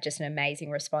Tim's had just an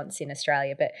amazing response in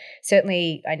Australia, but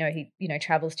certainly I know he,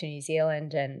 travels to New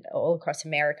Zealand and all across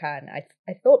America. And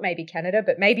I thought maybe Canada,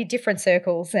 but maybe different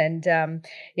circles. And I'm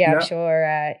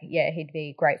sure, he'd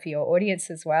be great for your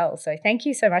audience as well. So thank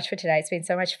you so much for today. It's been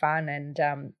so much fun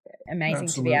and amazing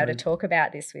to be able to talk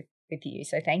about this with you.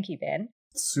 So thank you, Ben.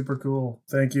 Super cool.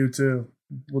 Thank you too.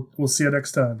 We'll see you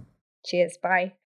next time. Cheers. Bye.